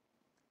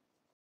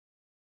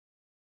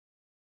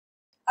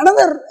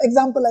 Another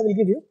example I will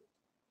give you,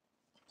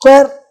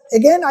 where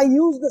again I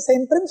use the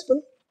same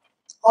principle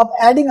of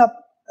adding up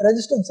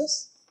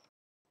resistances,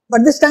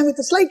 but this time with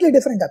a slightly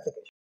different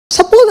application.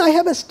 Suppose I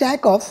have a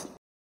stack of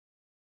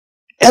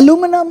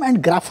aluminum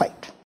and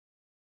graphite.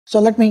 So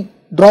let me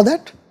draw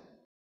that.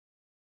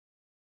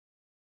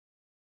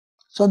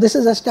 So this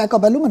is a stack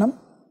of aluminum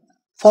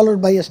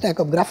followed by a stack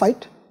of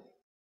graphite.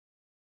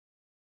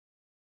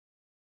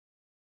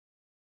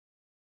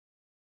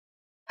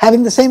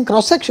 Having the same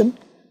cross section.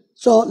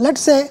 So let's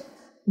say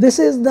this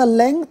is the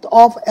length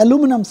of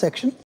aluminum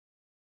section.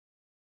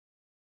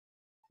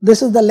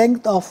 This is the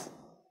length of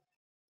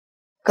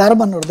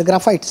carbon or the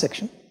graphite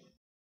section.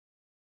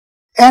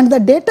 And the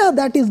data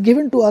that is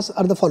given to us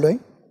are the following: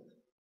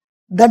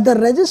 that the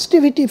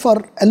resistivity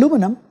for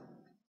aluminum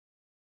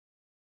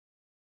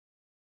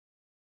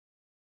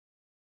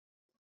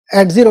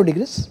at 0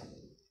 degrees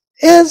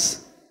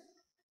is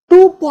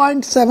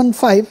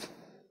 2.75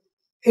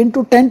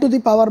 into 10 to the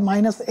power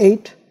minus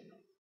 8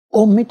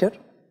 ohm meter,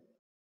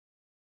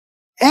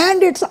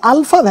 and its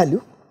alpha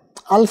value,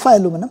 alpha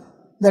aluminum,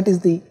 that is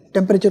the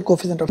temperature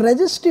coefficient of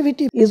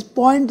resistivity, is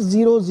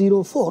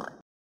 0.004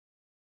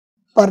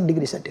 per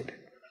degree centigrade.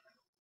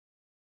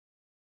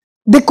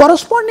 The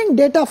corresponding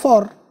data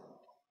for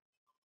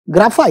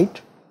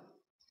graphite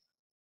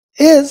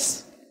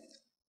is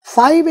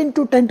 5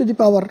 into 10 to the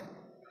power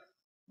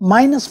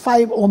minus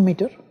 5 ohm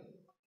meter,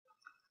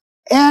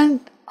 and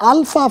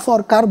alpha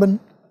for carbon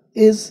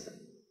is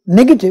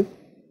negative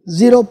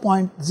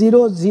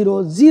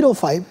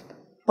 0.0005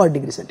 per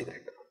degree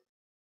centigrade.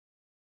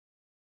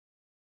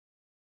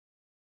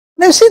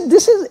 Now you see,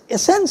 this is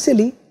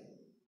essentially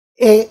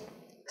a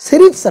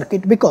series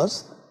circuit,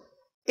 because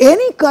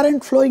any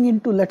current flowing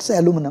into, let's say,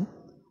 aluminum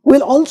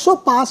will also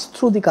pass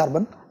through the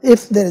carbon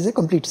if there is a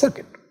complete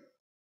circuit.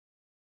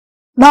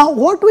 Now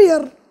what we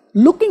are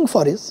looking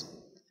for is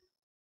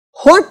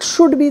what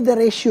should be the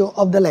ratio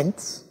of the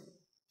lengths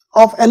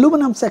of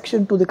aluminum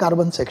section to the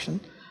carbon section,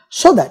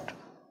 so that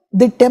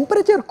the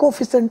temperature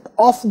coefficient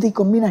of the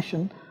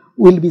combination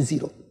will be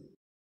 0.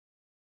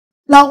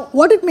 Now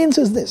what it means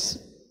is this,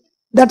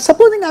 that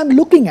supposing I am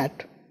looking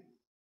at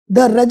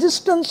the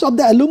resistance of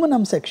the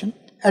aluminum section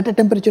at a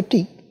temperature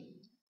T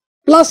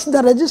plus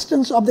the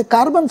resistance of the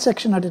carbon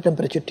section at a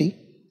temperature T,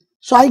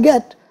 so I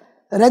get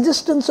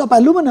resistance of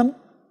aluminum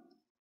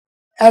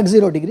at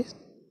 0 degrees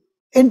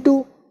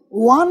into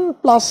 1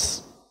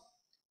 plus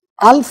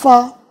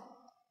alpha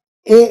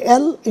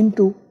AL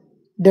into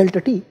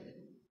delta T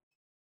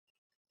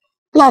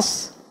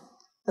plus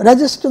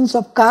resistance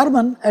of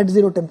carbon at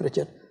 0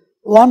 temperature,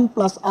 1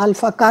 plus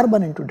alpha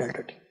carbon into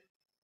delta T.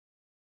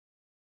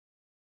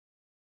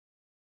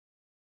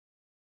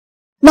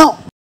 Now,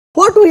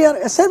 what we are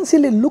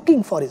essentially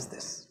looking for is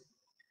this,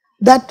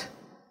 that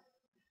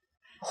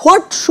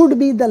what should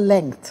be the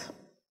length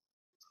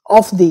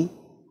of the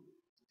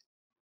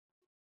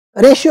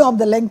ratio of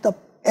the length of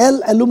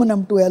L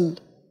aluminum to L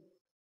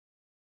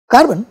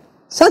carbon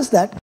such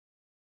that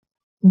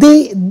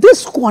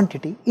this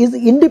quantity is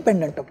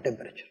independent of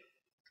temperature.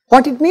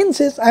 What it means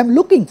is I am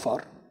looking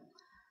for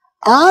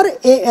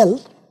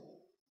RAL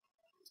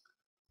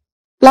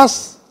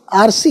plus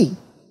RC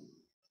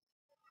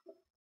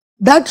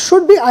that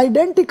should be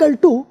identical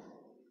to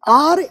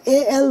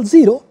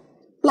RAL0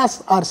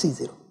 plus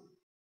RC0.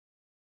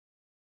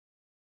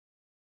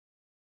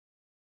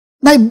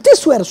 Now, if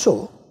this were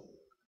so,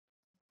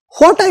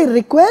 what I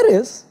require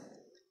is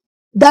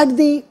that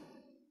the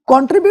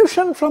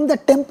contribution from the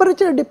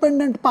temperature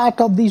dependent part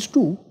of these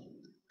two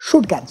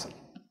should cancel.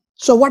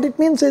 So, what it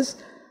means is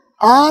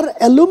R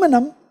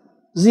aluminum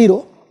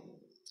 0,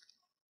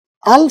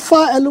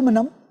 alpha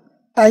aluminum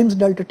times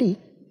delta T,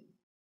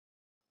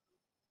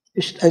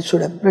 I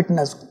should have written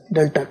as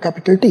delta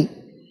capital T,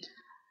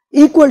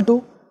 equal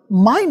to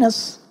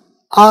minus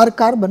R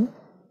carbon,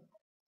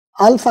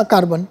 alpha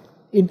carbon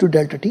into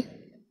delta T.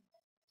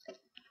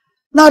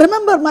 Now,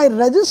 remember, my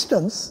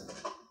resistance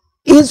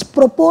is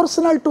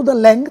proportional to the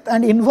length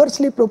and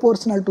inversely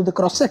proportional to the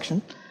cross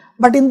section,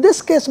 but in this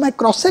case my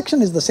cross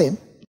section is the same.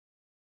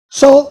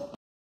 So,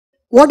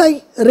 what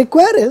I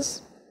require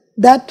is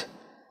that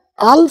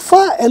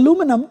alpha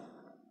aluminum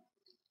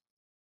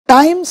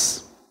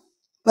times,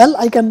 well,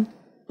 I can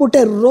put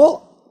a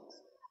rho,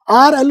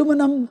 R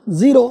aluminum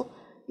 0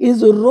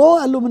 is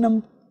rho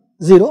aluminum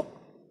 0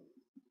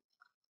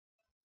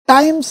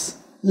 times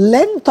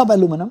length of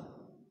aluminum,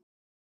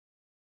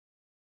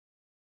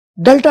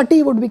 delta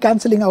T would be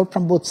cancelling out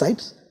from both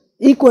sides,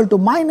 equal to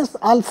minus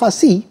alpha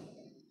C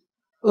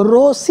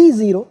rho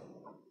C0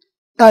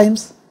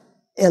 times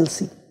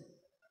LC.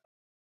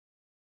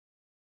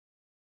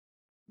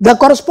 The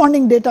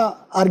corresponding data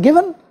are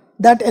given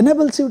that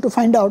enables you to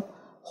find out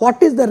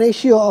what is the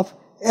ratio of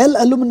L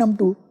aluminum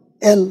to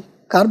L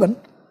carbon,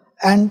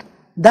 and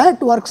that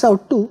works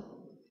out to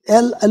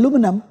L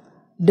aluminum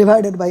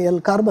divided by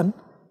L carbon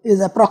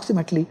is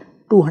approximately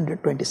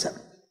 227.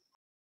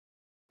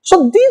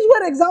 So, these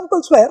were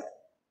examples where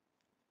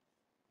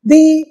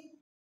the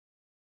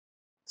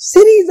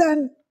series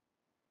and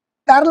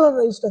parallel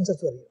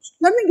resistances were used.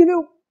 Let me give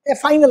you a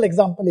final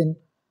example in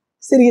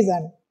series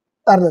and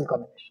parallel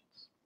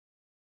combinations.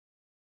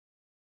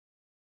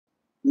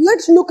 Let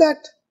us look at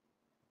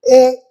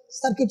a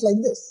circuit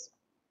like this.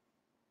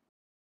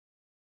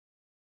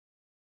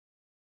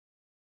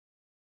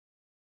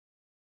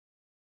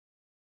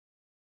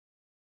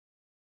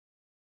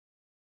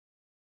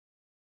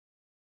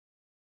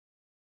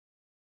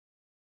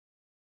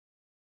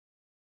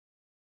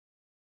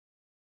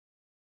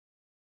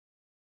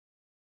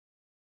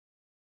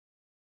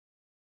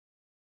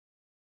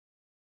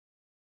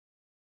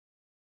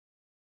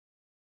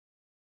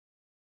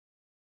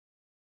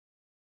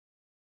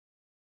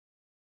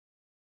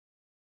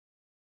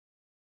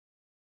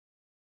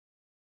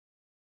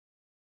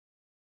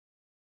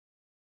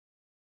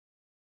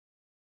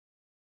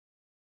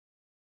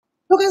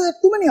 Look at there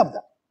are too many of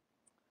them.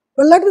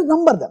 Well, let us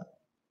number them.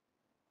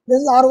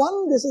 This is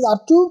R1, this is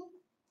R2,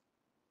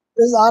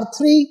 this is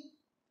R3,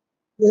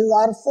 this is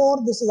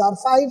R4, this is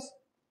R5.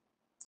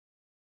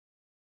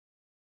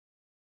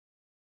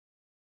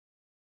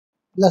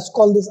 Let us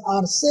call this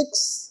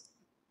R6,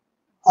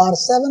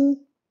 R7,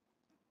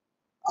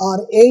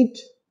 R8,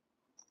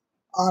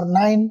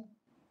 R9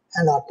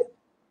 and R10.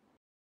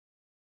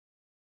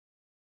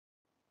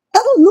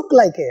 That will look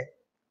like a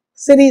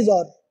series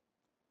or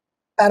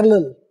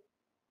parallel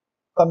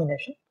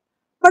combination,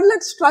 but let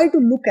us try to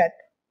look at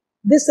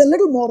this a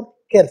little more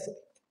carefully.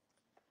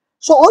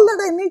 So, all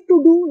that I need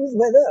to do is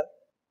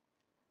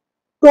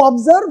to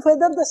observe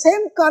whether the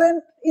same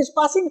current is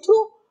passing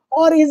through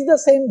or is the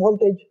same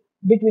voltage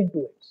between two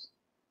ends.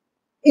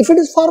 If it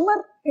is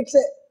former, it is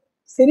a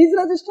series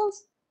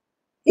resistance.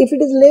 If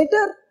it is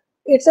later,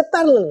 it is a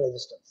parallel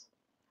resistance.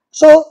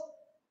 So,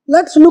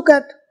 let us look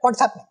at what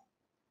is happening.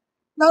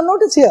 Now,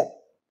 notice here,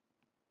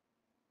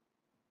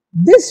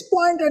 this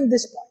point and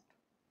this point,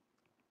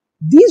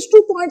 these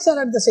 2 points are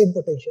at the same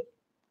potential,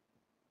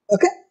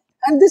 okay,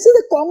 and this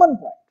is a common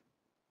point.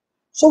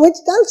 So, which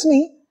tells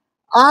me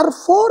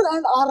R4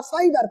 and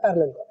R5 are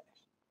parallel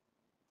combinations.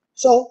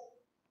 So,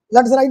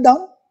 let us write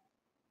down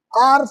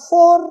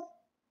R4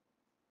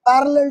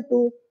 parallel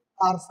to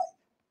R5.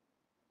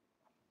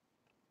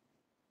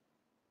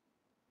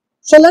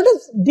 So, let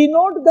us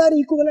denote their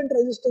equivalent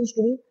resistance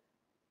to be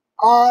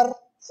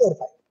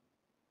R45.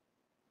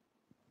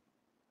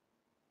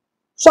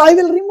 So, I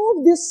will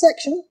remove this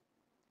section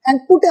and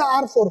put a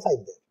R45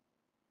 there.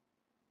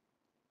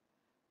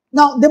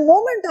 Now, the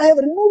moment I have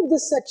removed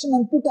this section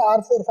and put a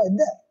R45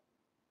 there,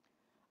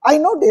 I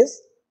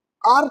notice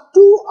R2,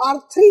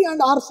 R3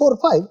 and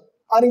R45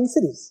 are in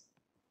series.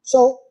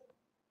 So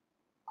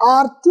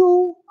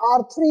R2,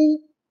 R3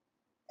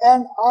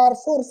 and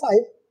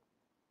R45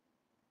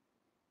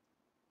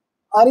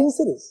 are in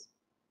series.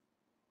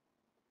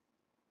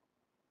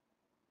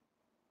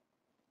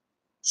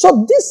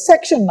 So this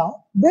section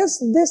now,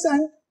 this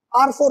and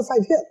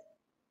R45 here.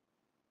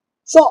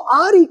 So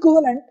R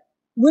equivalent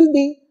will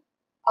be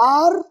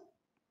R,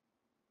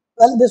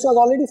 well this was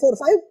already 4,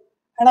 5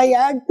 and I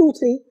add 2,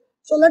 3.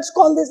 So let's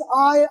call this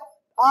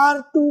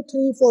R2,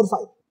 3, 4, 5.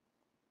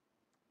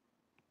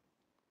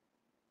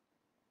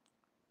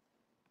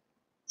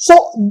 So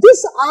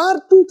this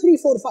R2, 3,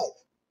 4, 5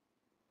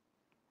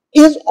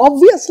 is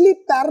obviously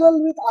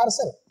parallel with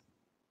R7.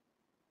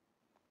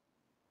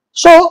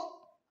 So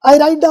I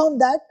write down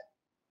that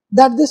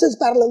this is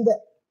parallel there.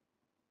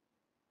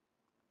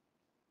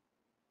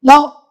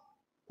 Now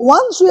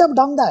once we have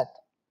done that,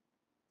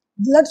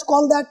 let's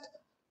call that,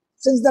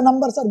 since the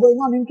numbers are going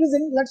on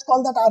increasing, let's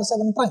call that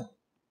R7 prime.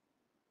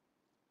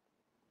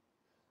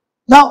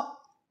 Now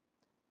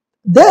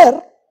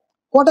there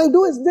what I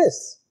do is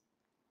this,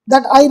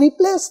 that I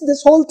replace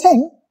this whole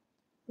thing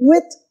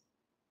with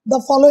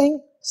the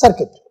following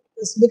circuit.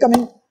 It's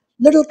becoming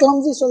little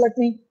clumsy, so let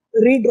me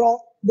redraw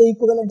the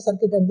equivalent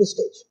circuit at this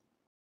stage.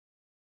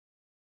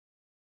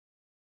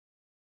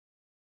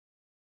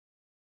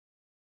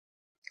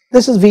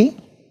 This is V.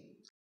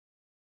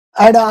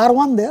 I had a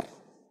R1 there.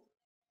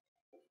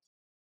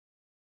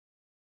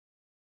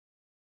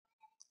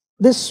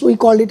 This we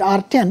called it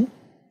R10.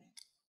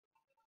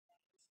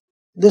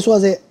 This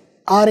was a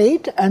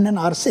R8 and an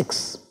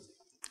R6.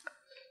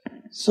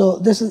 So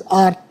this is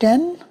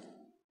R10,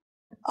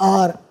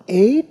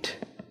 R8,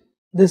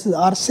 this is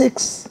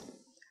R6,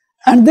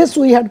 and this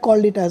we had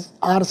called it as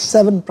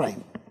R7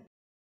 prime.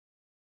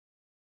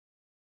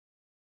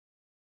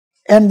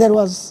 And there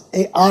was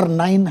a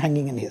R9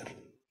 hanging in here.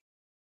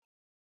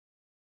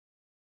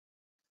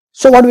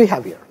 So what do we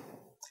have here?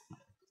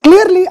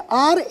 Clearly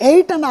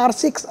R8 and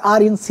R6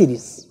 are in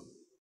series.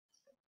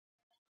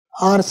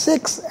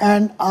 R6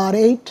 and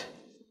R8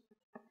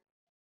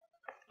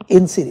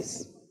 in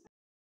series.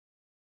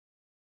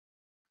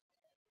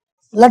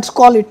 Let's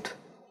call it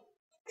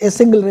a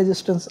single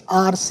resistance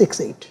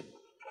R68.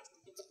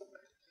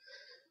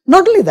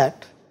 Not only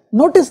that,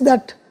 notice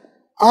that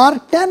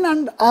R10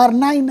 and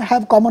R9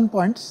 have common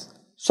points.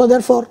 So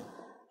therefore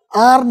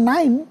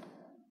R9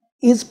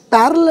 is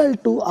parallel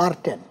to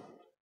R10.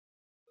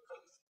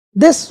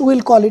 This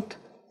we'll call it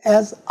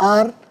as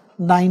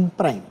R9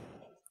 prime.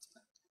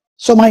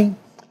 So my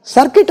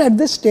circuit at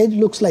this stage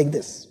looks like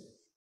this.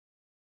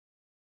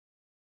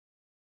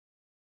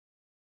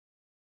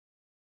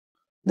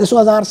 This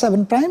was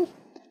R7 prime,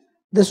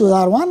 this was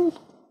R1,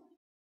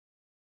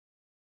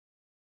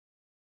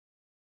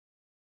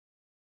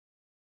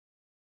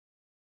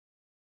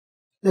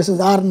 this is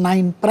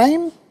R9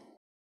 prime,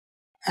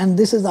 and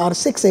this is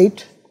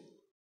R68.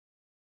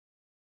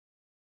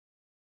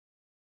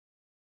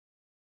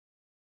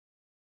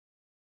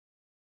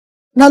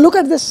 Now look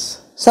at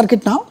this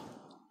circuit now.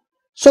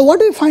 So what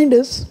we find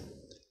is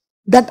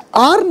that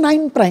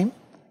R9 prime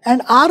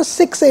and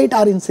R68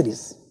 are in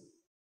series.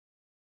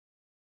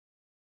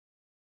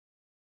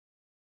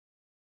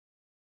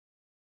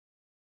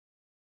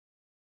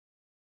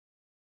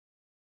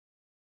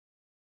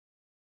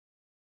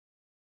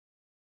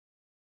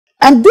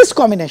 And this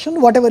combination,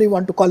 whatever you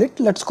want to call it,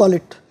 let's call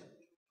it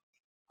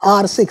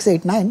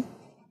R689.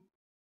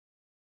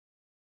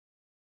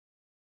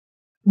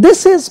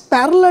 This is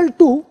parallel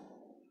to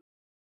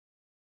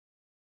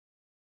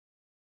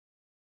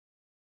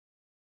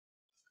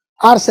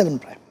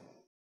R7 prime.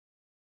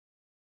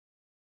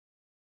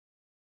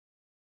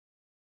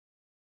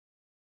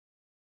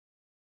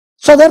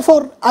 So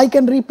therefore I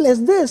can replace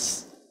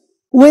this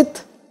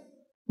with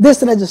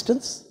this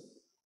resistance,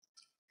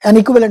 an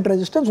equivalent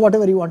resistance,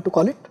 whatever you want to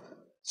call it.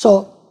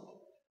 So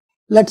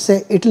let's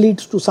say it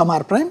leads to some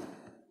R prime,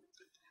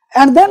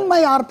 and then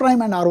my R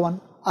prime and R1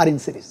 are in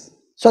series.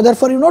 So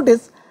therefore you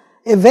notice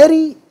a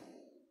very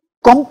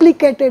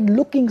complicated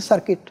looking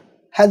circuit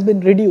has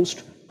been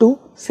reduced to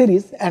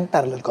series and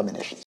parallel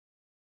combinations.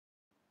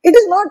 It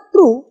is not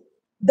true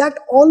that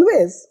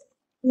always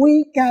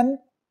we can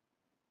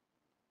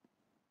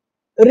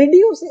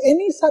reduce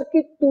any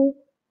circuit to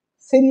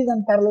series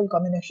and parallel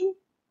combination.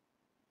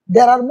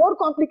 There are more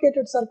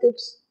complicated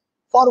circuits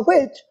for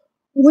which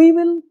we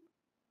will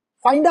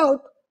find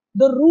out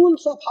the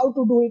rules of how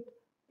to do it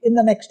in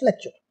the next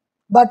lecture.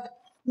 But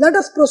let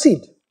us proceed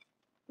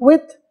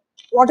with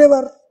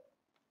whatever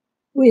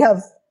we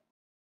have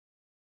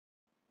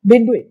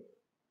been doing.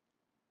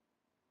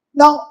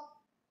 Now,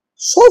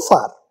 so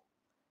far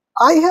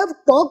I have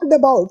talked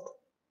about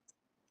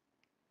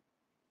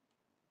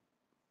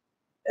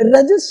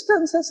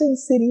resistances in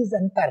series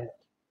and parallel.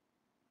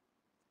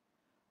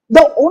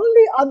 The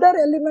only other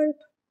element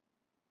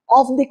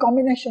of the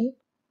combination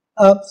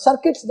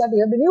circuits that we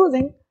have been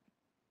using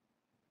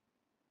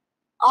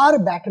are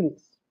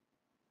batteries.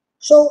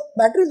 So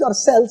batteries or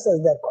cells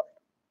as they are called.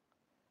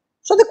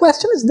 So the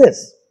question is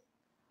this,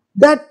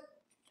 that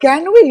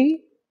can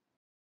we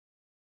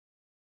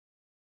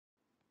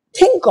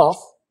think of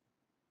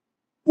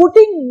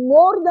putting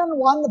more than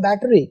one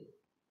battery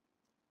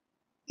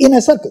in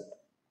a circuit.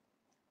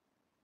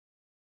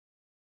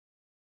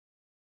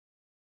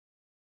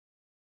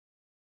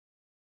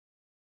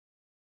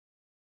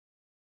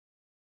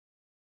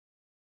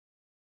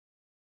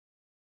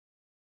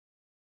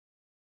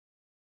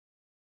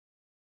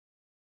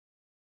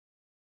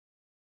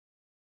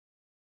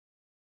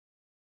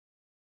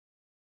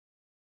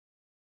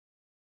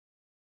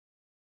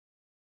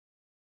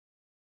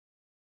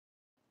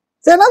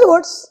 So in other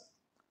words,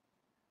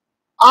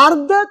 are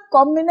the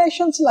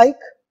combinations like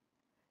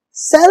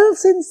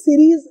cells in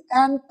series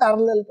and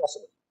parallel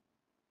possible?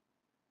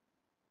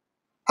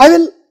 I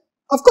will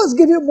of course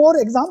give you more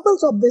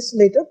examples of this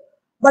later,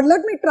 but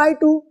let me try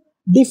to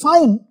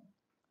define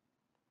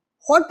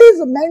what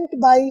is meant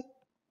by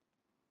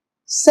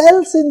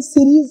cells in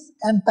series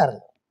and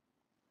parallel.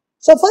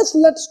 So first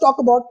let's talk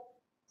about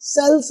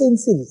cells in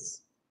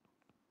series.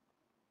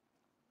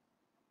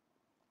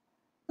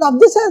 Now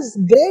this has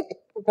great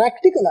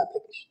practical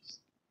applications.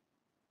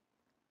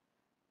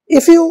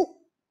 If you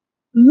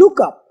look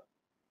up,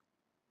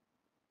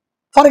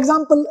 for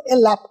example, a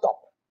laptop.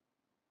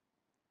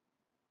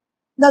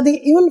 Now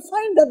you will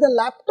find that the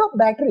laptop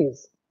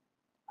batteries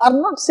are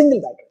not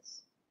single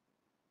batteries.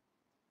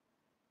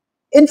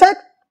 In fact,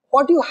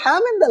 what you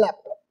have in the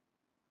laptop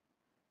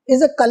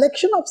is a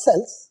collection of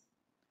cells,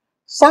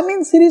 some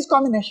in series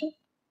combination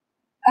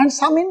and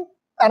some in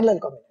parallel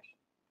combination.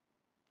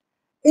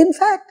 In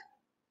fact,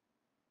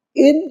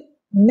 in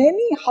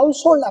many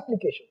household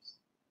applications,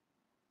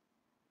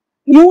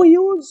 you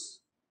use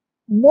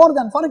more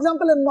than, for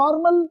example, a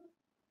normal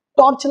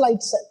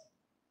torchlight cell.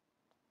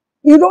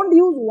 You don't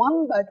use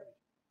one battery.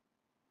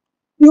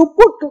 You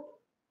put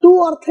 2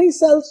 or 3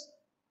 cells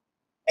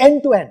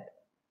end to end,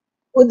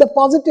 with the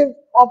positive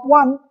of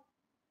one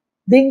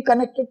being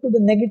connected to the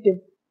negative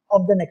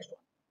of the next one.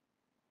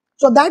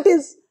 So that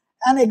is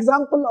an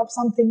example of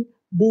something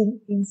being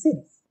in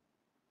series.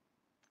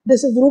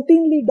 This is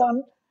routinely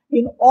done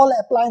in all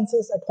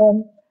appliances at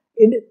home,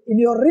 in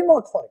your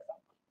remote, for example.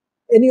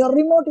 In your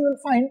remote, you will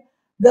find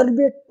there will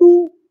be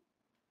 2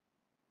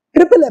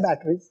 AAA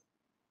batteries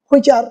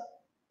which are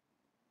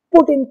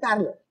put in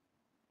parallel.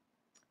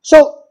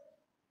 So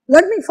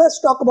let me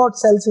first talk about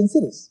cells in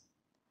series.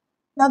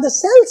 Now the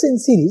cells in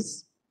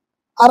series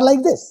are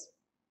like this.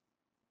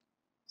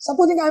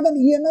 Supposing I have an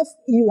EMF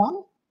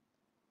E1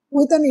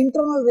 with an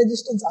internal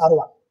resistance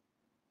R1.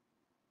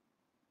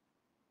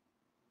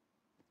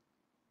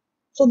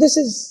 So this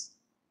is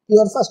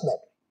your first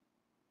battery.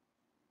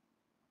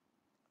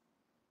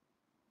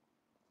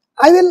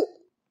 I will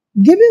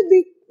give you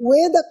the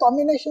way the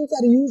combinations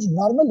are used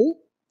normally,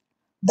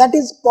 that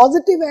is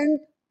positive end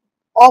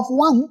of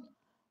one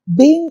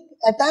being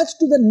attached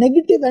to the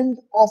negative end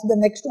of the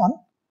next one.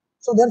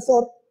 So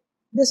therefore,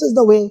 this is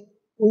the way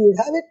we would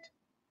have it.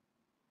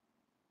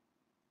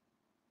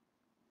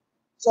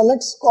 So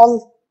let's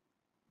call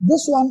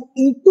this one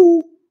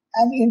E2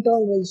 and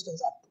internal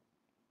resistance R2.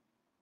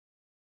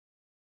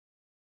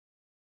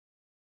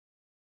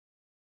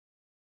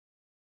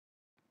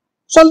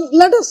 So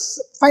let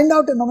us find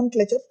out a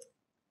nomenclature.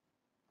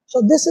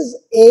 So this is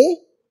A,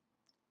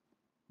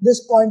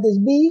 this point is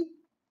B,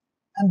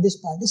 and this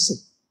point is C.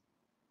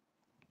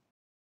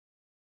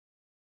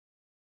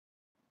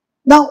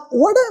 Now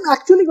what I am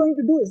actually going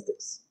to do is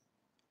this.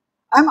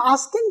 I am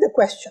asking the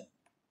question,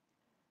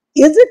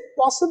 is it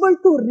possible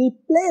to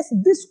replace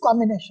this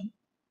combination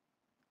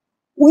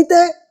with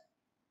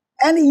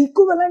an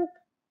equivalent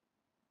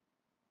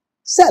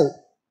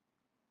cell?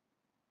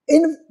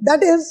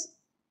 That is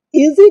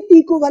it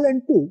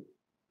equivalent to,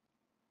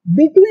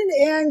 between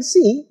A and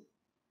C,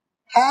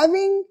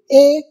 having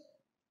a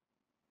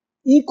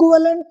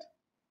equivalent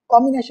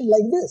combination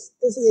like this?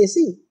 This is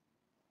AC,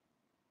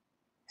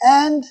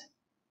 and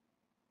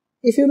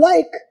if you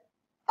like,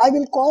 I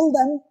will call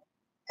them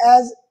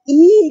as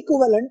E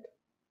equivalent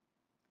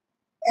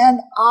and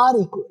R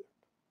equivalent.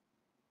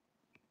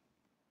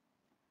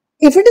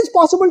 If it is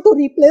possible to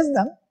replace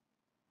them,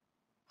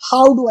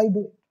 how do I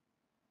do it?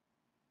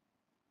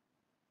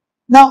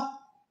 Now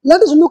let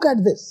us look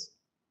at this.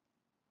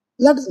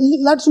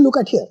 Let's look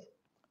at here.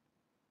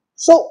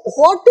 So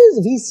what is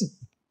VC?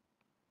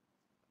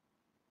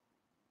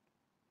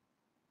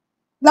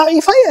 Now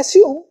if I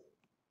assume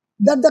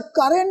that the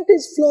current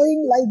is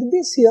flowing like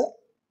this here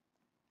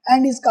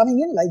and is coming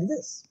in like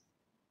this,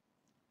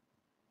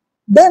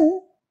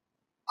 then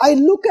I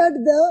look at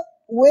the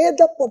way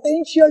the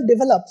potential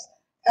develops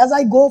as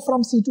I go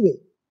from C to A.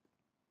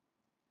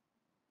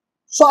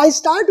 So I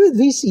start with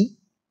VC.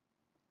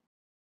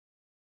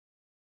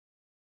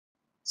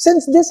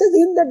 Since this is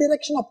in the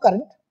direction of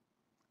current,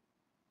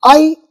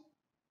 I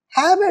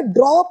have a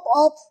drop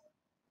of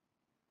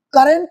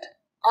current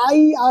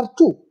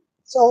IR2.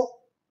 So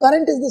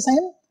current is the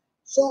same,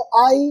 so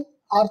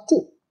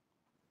IR2.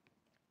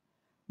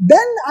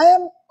 Then I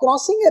am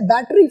crossing a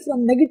battery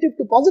from negative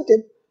to positive,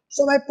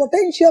 so my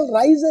potential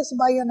rises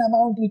by an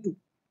amount E2.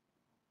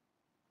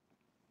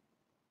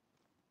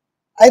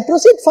 I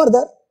proceed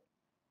further,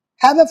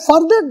 have a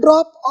further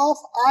drop of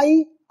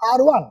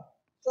IR1.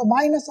 So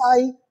minus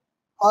I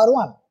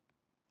R1.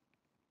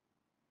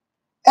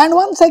 And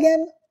once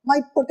again, my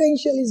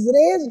potential is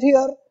raised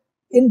here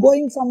in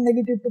going from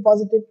negative to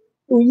positive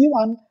to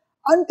E1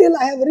 until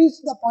I have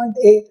reached the point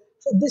A.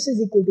 So this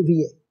is equal to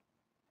VA.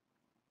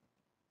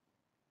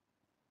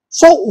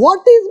 So what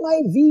is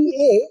my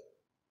VA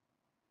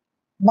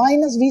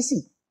minus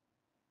VC?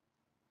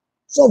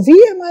 So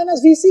VA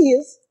minus VC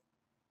is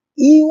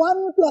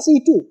E1 plus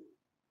E2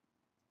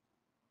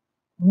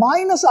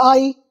 minus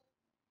I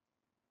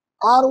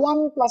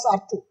R1 plus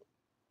R2.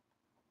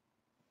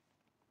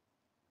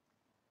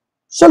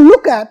 So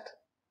look at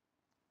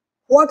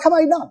what have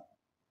I done.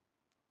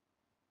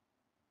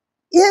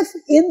 If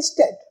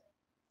instead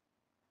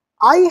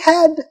I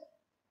had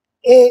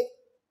a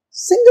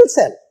single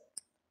cell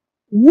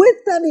with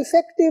an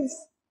effective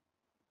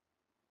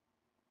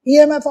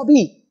EMF of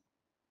E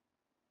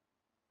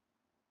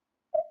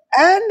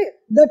and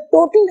the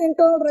total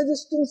internal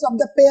resistance of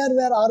the pair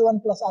were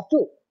R1 plus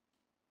R2,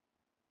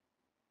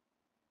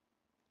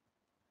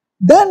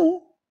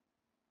 then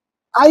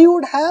I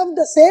would have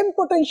the same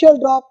potential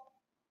drop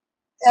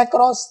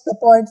across the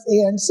points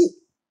A and C.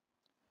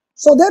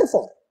 So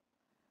therefore,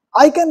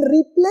 I can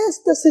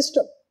replace the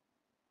system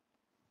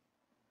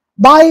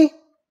by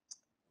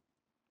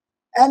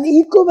an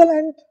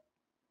equivalent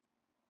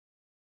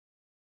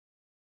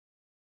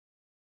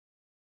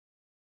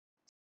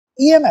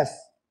EMF,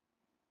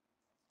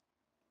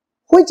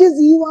 which is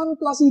E1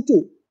 plus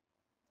E2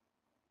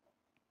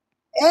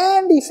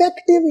 and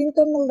effective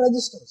internal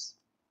resistance,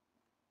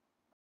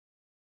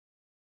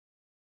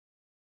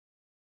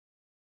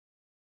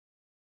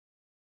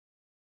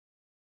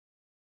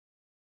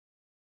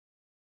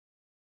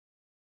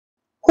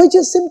 which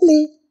is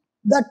simply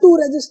the two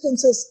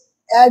resistances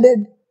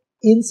added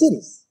in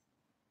series.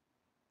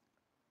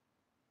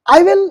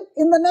 I will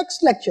in the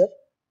next lecture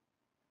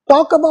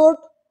talk about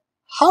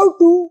how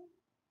to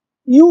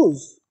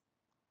use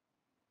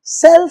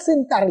cells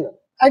in parallel.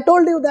 I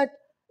told you that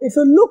if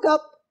you look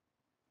up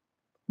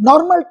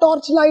normal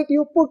torchlight,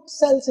 you put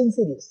cells in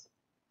series.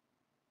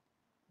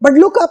 But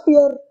look up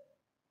your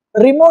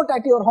remote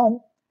at your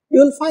home,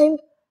 you will find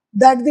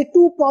that the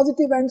two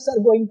positive ends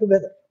are going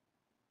together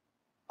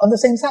on the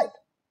same side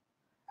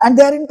and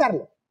they are in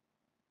parallel.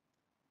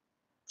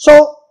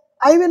 So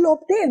I will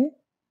obtain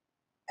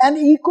an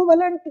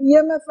equivalent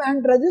EMF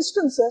and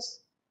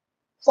resistances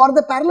for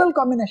the parallel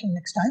combination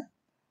next time,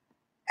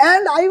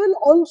 and I will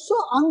also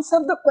answer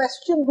the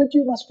question which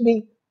you must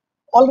be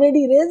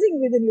already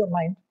raising within your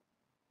mind,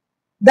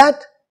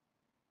 that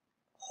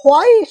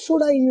why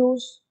should I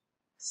use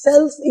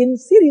cells in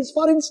series?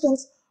 For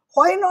instance,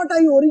 why not I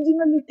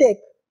originally take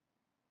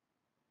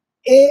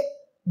a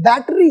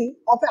battery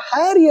of a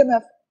higher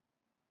EMF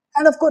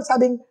and of course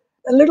having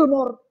a little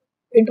more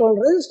internal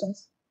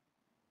resistance.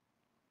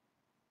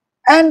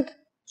 And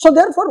so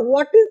therefore,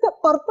 what is the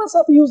purpose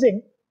of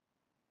using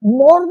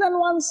more than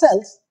one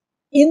cells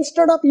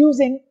instead of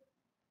using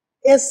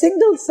a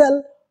single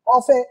cell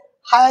of a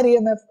higher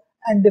EMF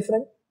and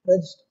different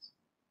resistance?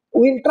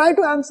 We will try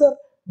to answer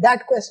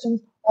that question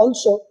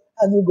also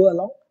as we go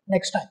along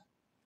next time.